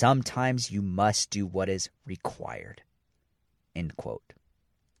 Sometimes you must do what is required." End quote.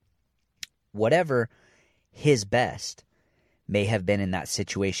 Whatever his best may have been in that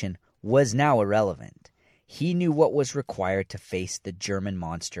situation was now irrelevant. He knew what was required to face the German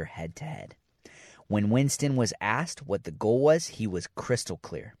monster head-to-head. When Winston was asked what the goal was, he was crystal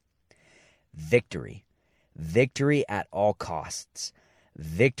clear. Victory. Victory at all costs.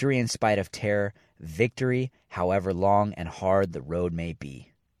 Victory in spite of terror. Victory however long and hard the road may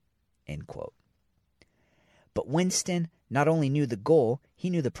be. End quote. But Winston not only knew the goal, he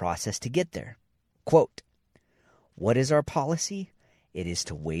knew the process to get there. Quote, "What is our policy? It is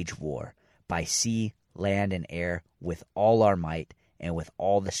to wage war by sea, land, and air with all our might and with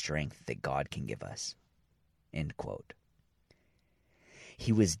all the strength that God can give us." End quote.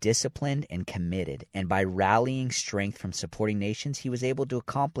 He was disciplined and committed, and by rallying strength from supporting nations, he was able to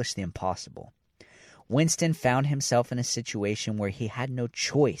accomplish the impossible. Winston found himself in a situation where he had no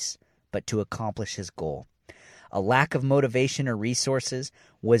choice but to accomplish his goal. A lack of motivation or resources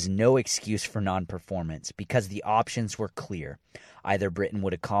was no excuse for non-performance because the options were clear. Either Britain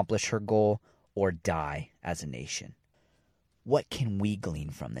would accomplish her goal or die as a nation. What can we glean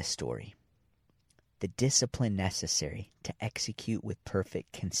from this story? The discipline necessary to execute with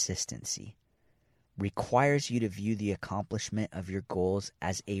perfect consistency requires you to view the accomplishment of your goals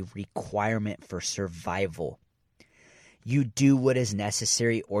as a requirement for survival. You do what is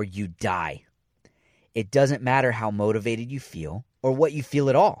necessary or you die. It doesn't matter how motivated you feel or what you feel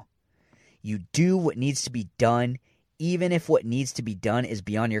at all. You do what needs to be done, even if what needs to be done is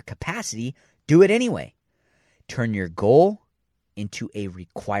beyond your capacity. Do it anyway. Turn your goal into a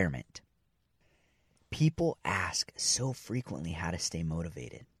requirement. People ask so frequently how to stay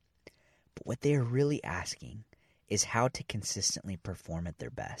motivated, but what they are really asking is how to consistently perform at their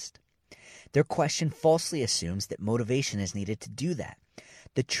best. Their question falsely assumes that motivation is needed to do that.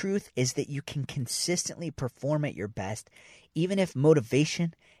 The truth is that you can consistently perform at your best even if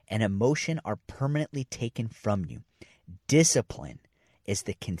motivation and emotion are permanently taken from you. Discipline is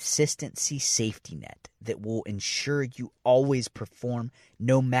the consistency safety net that will ensure you always perform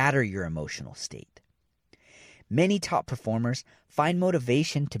no matter your emotional state. Many top performers find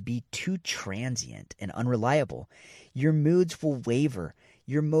motivation to be too transient and unreliable. Your moods will waver,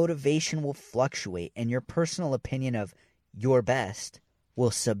 your motivation will fluctuate, and your personal opinion of your best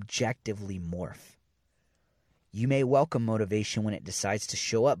will subjectively morph. You may welcome motivation when it decides to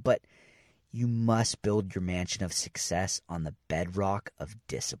show up, but you must build your mansion of success on the bedrock of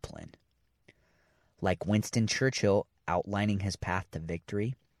discipline. Like Winston Churchill outlining his path to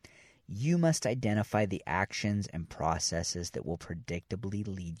victory, you must identify the actions and processes that will predictably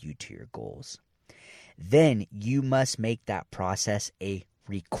lead you to your goals. Then you must make that process a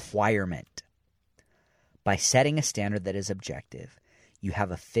requirement. By setting a standard that is objective, you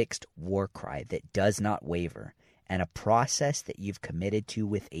have a fixed war cry that does not waver and a process that you've committed to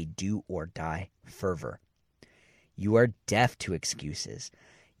with a do-or-die fervor. You are deaf to excuses.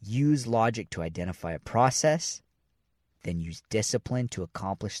 Use logic to identify a process, then use discipline to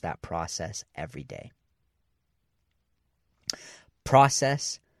accomplish that process every day.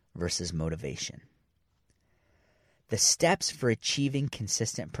 Process versus motivation. The steps for achieving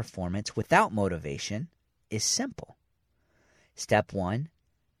consistent performance without motivation is simple. Step 1,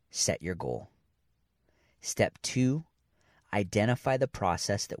 set your goal. Step 2, identify the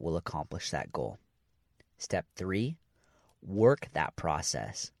process that will accomplish that goal. Step 3, work that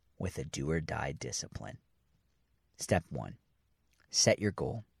process with a do-or-die discipline. Step 1, set your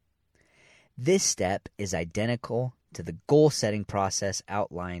goal. This step is identical to the goal-setting process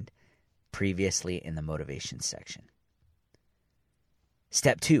outlined previously in the motivation section.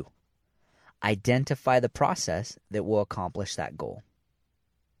 Step 2, identify the process that will accomplish that goal.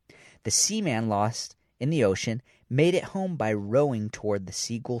 The seaman lost in the ocean made it home by rowing toward the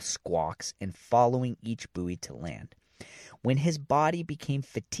seagull squawks and following each buoy to land. When his body became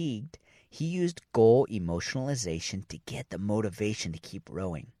fatigued, he used goal emotionalization to get the motivation to keep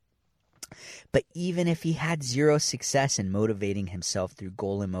rowing. But even if he had zero success in motivating himself through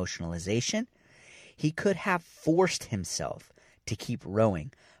goal emotionalization, he could have forced himself to keep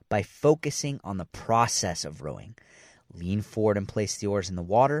rowing by focusing on the process of rowing. Lean forward and place the oars in the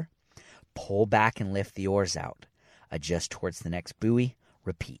water. Pull back and lift the oars out. Adjust towards the next buoy.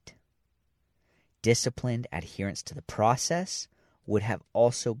 Repeat. Disciplined adherence to the process would have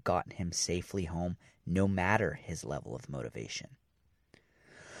also gotten him safely home, no matter his level of motivation.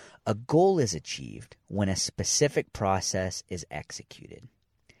 A goal is achieved when a specific process is executed.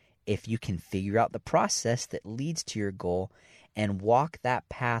 If you can figure out the process that leads to your goal and walk that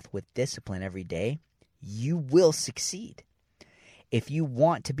path with discipline every day, you will succeed. If you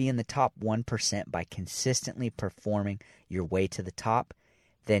want to be in the top 1% by consistently performing your way to the top,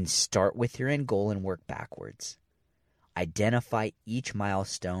 then start with your end goal and work backwards. Identify each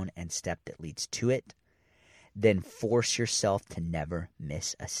milestone and step that leads to it. Then force yourself to never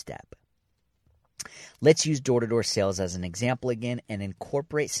miss a step. Let's use door-to-door sales as an example again and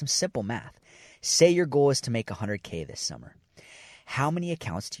incorporate some simple math. Say your goal is to make $100K this summer. How many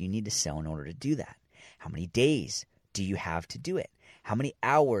accounts do you need to sell in order to do that? How many days do you have to do it? How many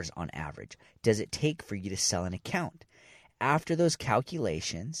hours on average does it take for you to sell an account? After those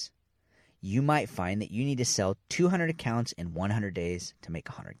calculations, you might find that you need to sell 200 accounts in 100 days to make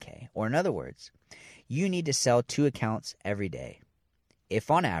 $100K. Or in other words, you need to sell 2 accounts every day. If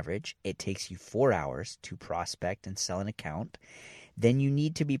on average it takes you 4 hours to prospect and sell an account, then you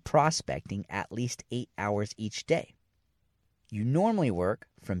need to be prospecting at least 8 hours each day. You normally work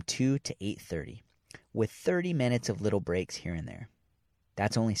from 2 to 8:30 with 30 minutes of little breaks here and there.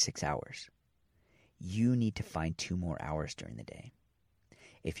 That's only 6 hours. You need to find 2 more hours during the day.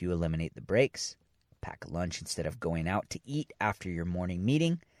 If you eliminate the breaks, pack a lunch instead of going out to eat after your morning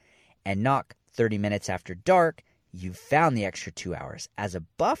meeting, and knock 30 minutes after dark, you've found the extra 2 hours. As a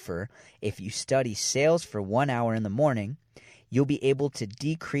buffer, if you study sales for 1 hour in the morning, you'll be able to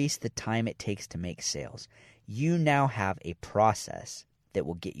decrease the time it takes to make sales. You now have a process that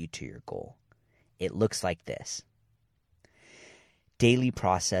will get you to your goal. It looks like this. Daily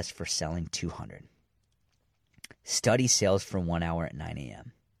process for selling 200. Study sales for 1 hour at 9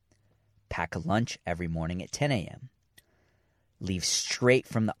 a.m. Pack a lunch every morning at 10 a.m. Leave straight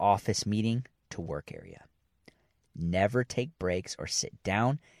from the office meeting to work area. Never take breaks or sit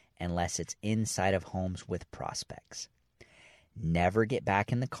down unless it's inside of homes with prospects. Never get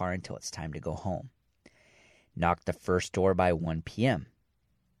back in the car until it's time to go home. Knock the first door by 1 p.m.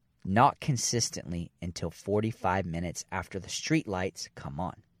 Not consistently until 45 minutes after the street lights come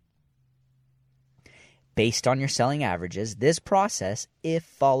on. Based on your selling averages, this process, if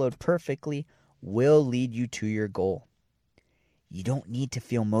followed perfectly, will lead you to your goal. You don't need to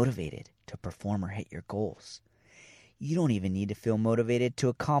feel motivated to perform or hit your goals. You don't even need to feel motivated to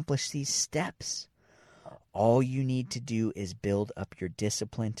accomplish these steps. All you need to do is build up your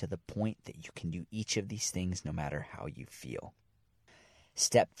discipline to the point that you can do each of these things no matter how you feel.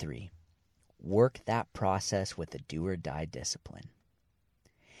 Step 3, work that process with a do-or-die discipline.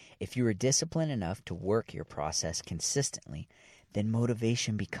 If you are disciplined enough to work your process consistently, then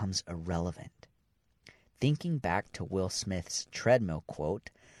motivation becomes irrelevant. Thinking back to Will Smith's treadmill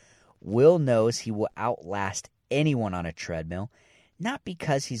quote, Will knows he will outlast anyone on a treadmill, not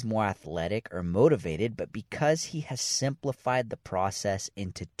because he's more athletic or motivated, but because he has simplified the process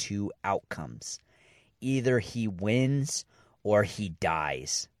into 2 outcomes. Either he wins or he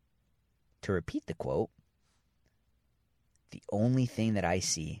dies. To repeat the quote, the only thing that I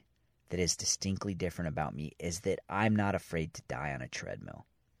see that is distinctly different about me is that I'm not afraid to die on a treadmill.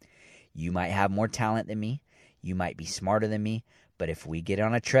 You might have more talent than me, you might be smarter than me, but if we get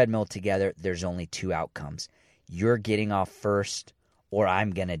on a treadmill together, there's only 2 outcomes. You're getting off first, or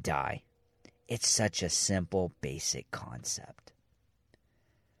I'm going to die. It's such a simple, basic concept.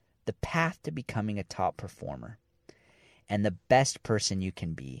 The path to becoming a top performer and the best person you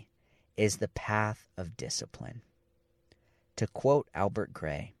can be is the path of discipline. To quote Albert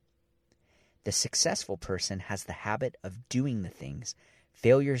Gray, the successful person has the habit of doing the things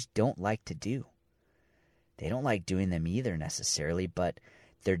failures don't like to do. They don't like doing them either necessarily, but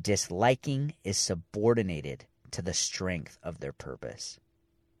their disliking is subordinated to the strength of their purpose.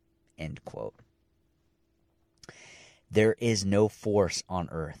 End quote. There is no force on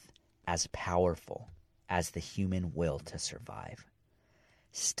earth as powerful as the human will to survive.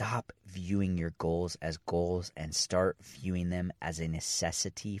 Stop viewing your goals as goals and start viewing them as a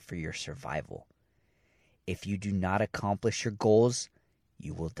necessity for your survival. If you do not accomplish your goals,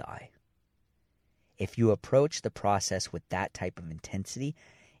 you will die. If you approach the process with that type of intensity,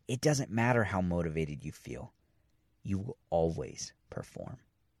 it doesn't matter how motivated you feel. You will always perform.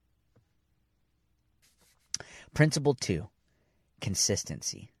 Principle 2,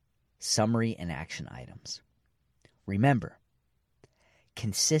 consistency, summary and action items. Remember,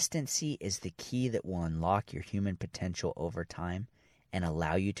 consistency is the key that will unlock your human potential over time and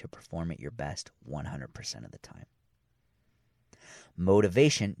allow you to perform at your best 100% of the time.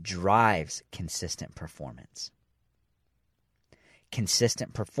 Motivation drives consistent performance.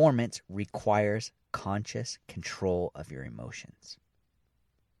 Consistent performance requires conscious control of your emotions.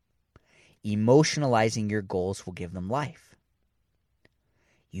 Emotionalizing your goals will give them life.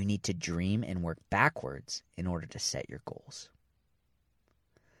 You need to dream and work backwards in order to set your goals.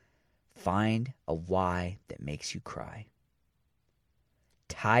 Find a why that makes you cry.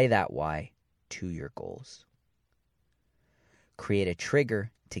 Tie that why to your goals. Create a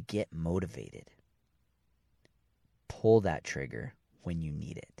trigger to get motivated. Pull that trigger when you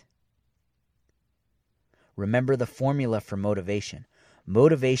need it. Remember the formula for motivation.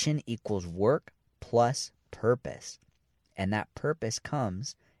 Motivation equals work plus purpose. And that purpose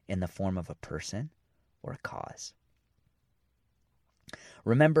comes in the form of a person or a cause.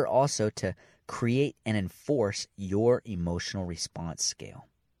 Remember also to create and enforce your emotional response scale.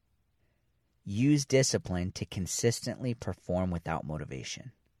 Use discipline to consistently perform without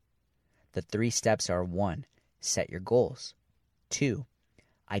motivation. The 3 steps are: 1, set your goals. 2,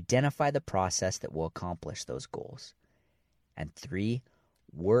 identify the process that will accomplish those goals. And 3,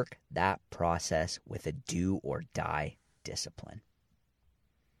 work that process with a do or die discipline.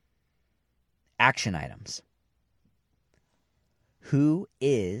 Action items. Who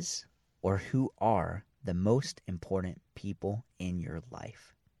is or who are the most important people in your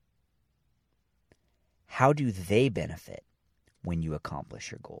life? How do they benefit when you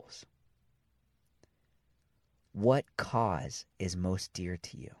accomplish your goals? What cause is most dear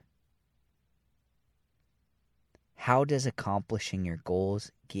to you? How does accomplishing your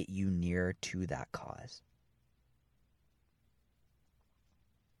goals get you nearer to that cause?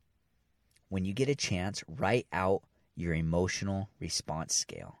 When you get a chance, write out your emotional response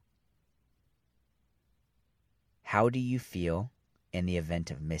scale. How do you feel in the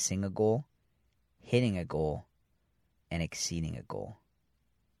event of missing a goal, hitting a goal, and exceeding a goal?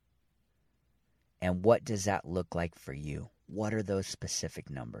 And what does that look like for you? What are those specific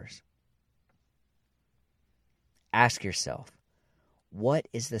numbers? Ask yourself, what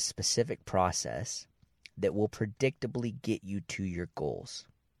is the specific process that will predictably get you to your goals?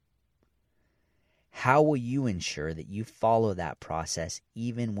 How will you ensure that you follow that process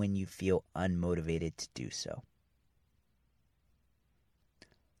even when you feel unmotivated to do so?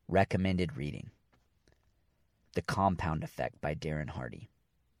 Recommended reading: The Compound Effect by Darren Hardy.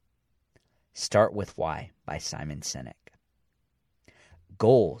 Start with Why by Simon Sinek.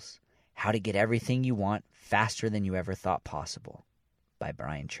 Goals: How to Get Everything You Want Faster Than You Ever Thought Possible by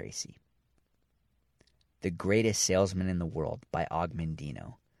Brian Tracy. The Greatest Salesman in the World by Og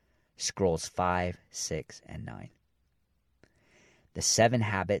Mandino. Scrolls 5, 6, and 9. The 7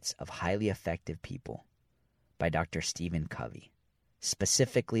 Habits of Highly Effective People by Dr. Stephen Covey,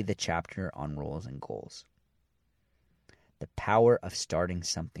 specifically the chapter on roles and goals. The Power of Starting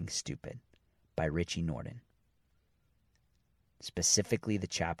Something Stupid by Richie Norton, specifically the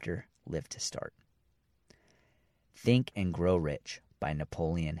chapter Live to Start. Think and Grow Rich by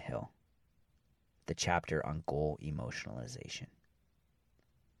Napoleon Hill, the chapter on goal emotionalization.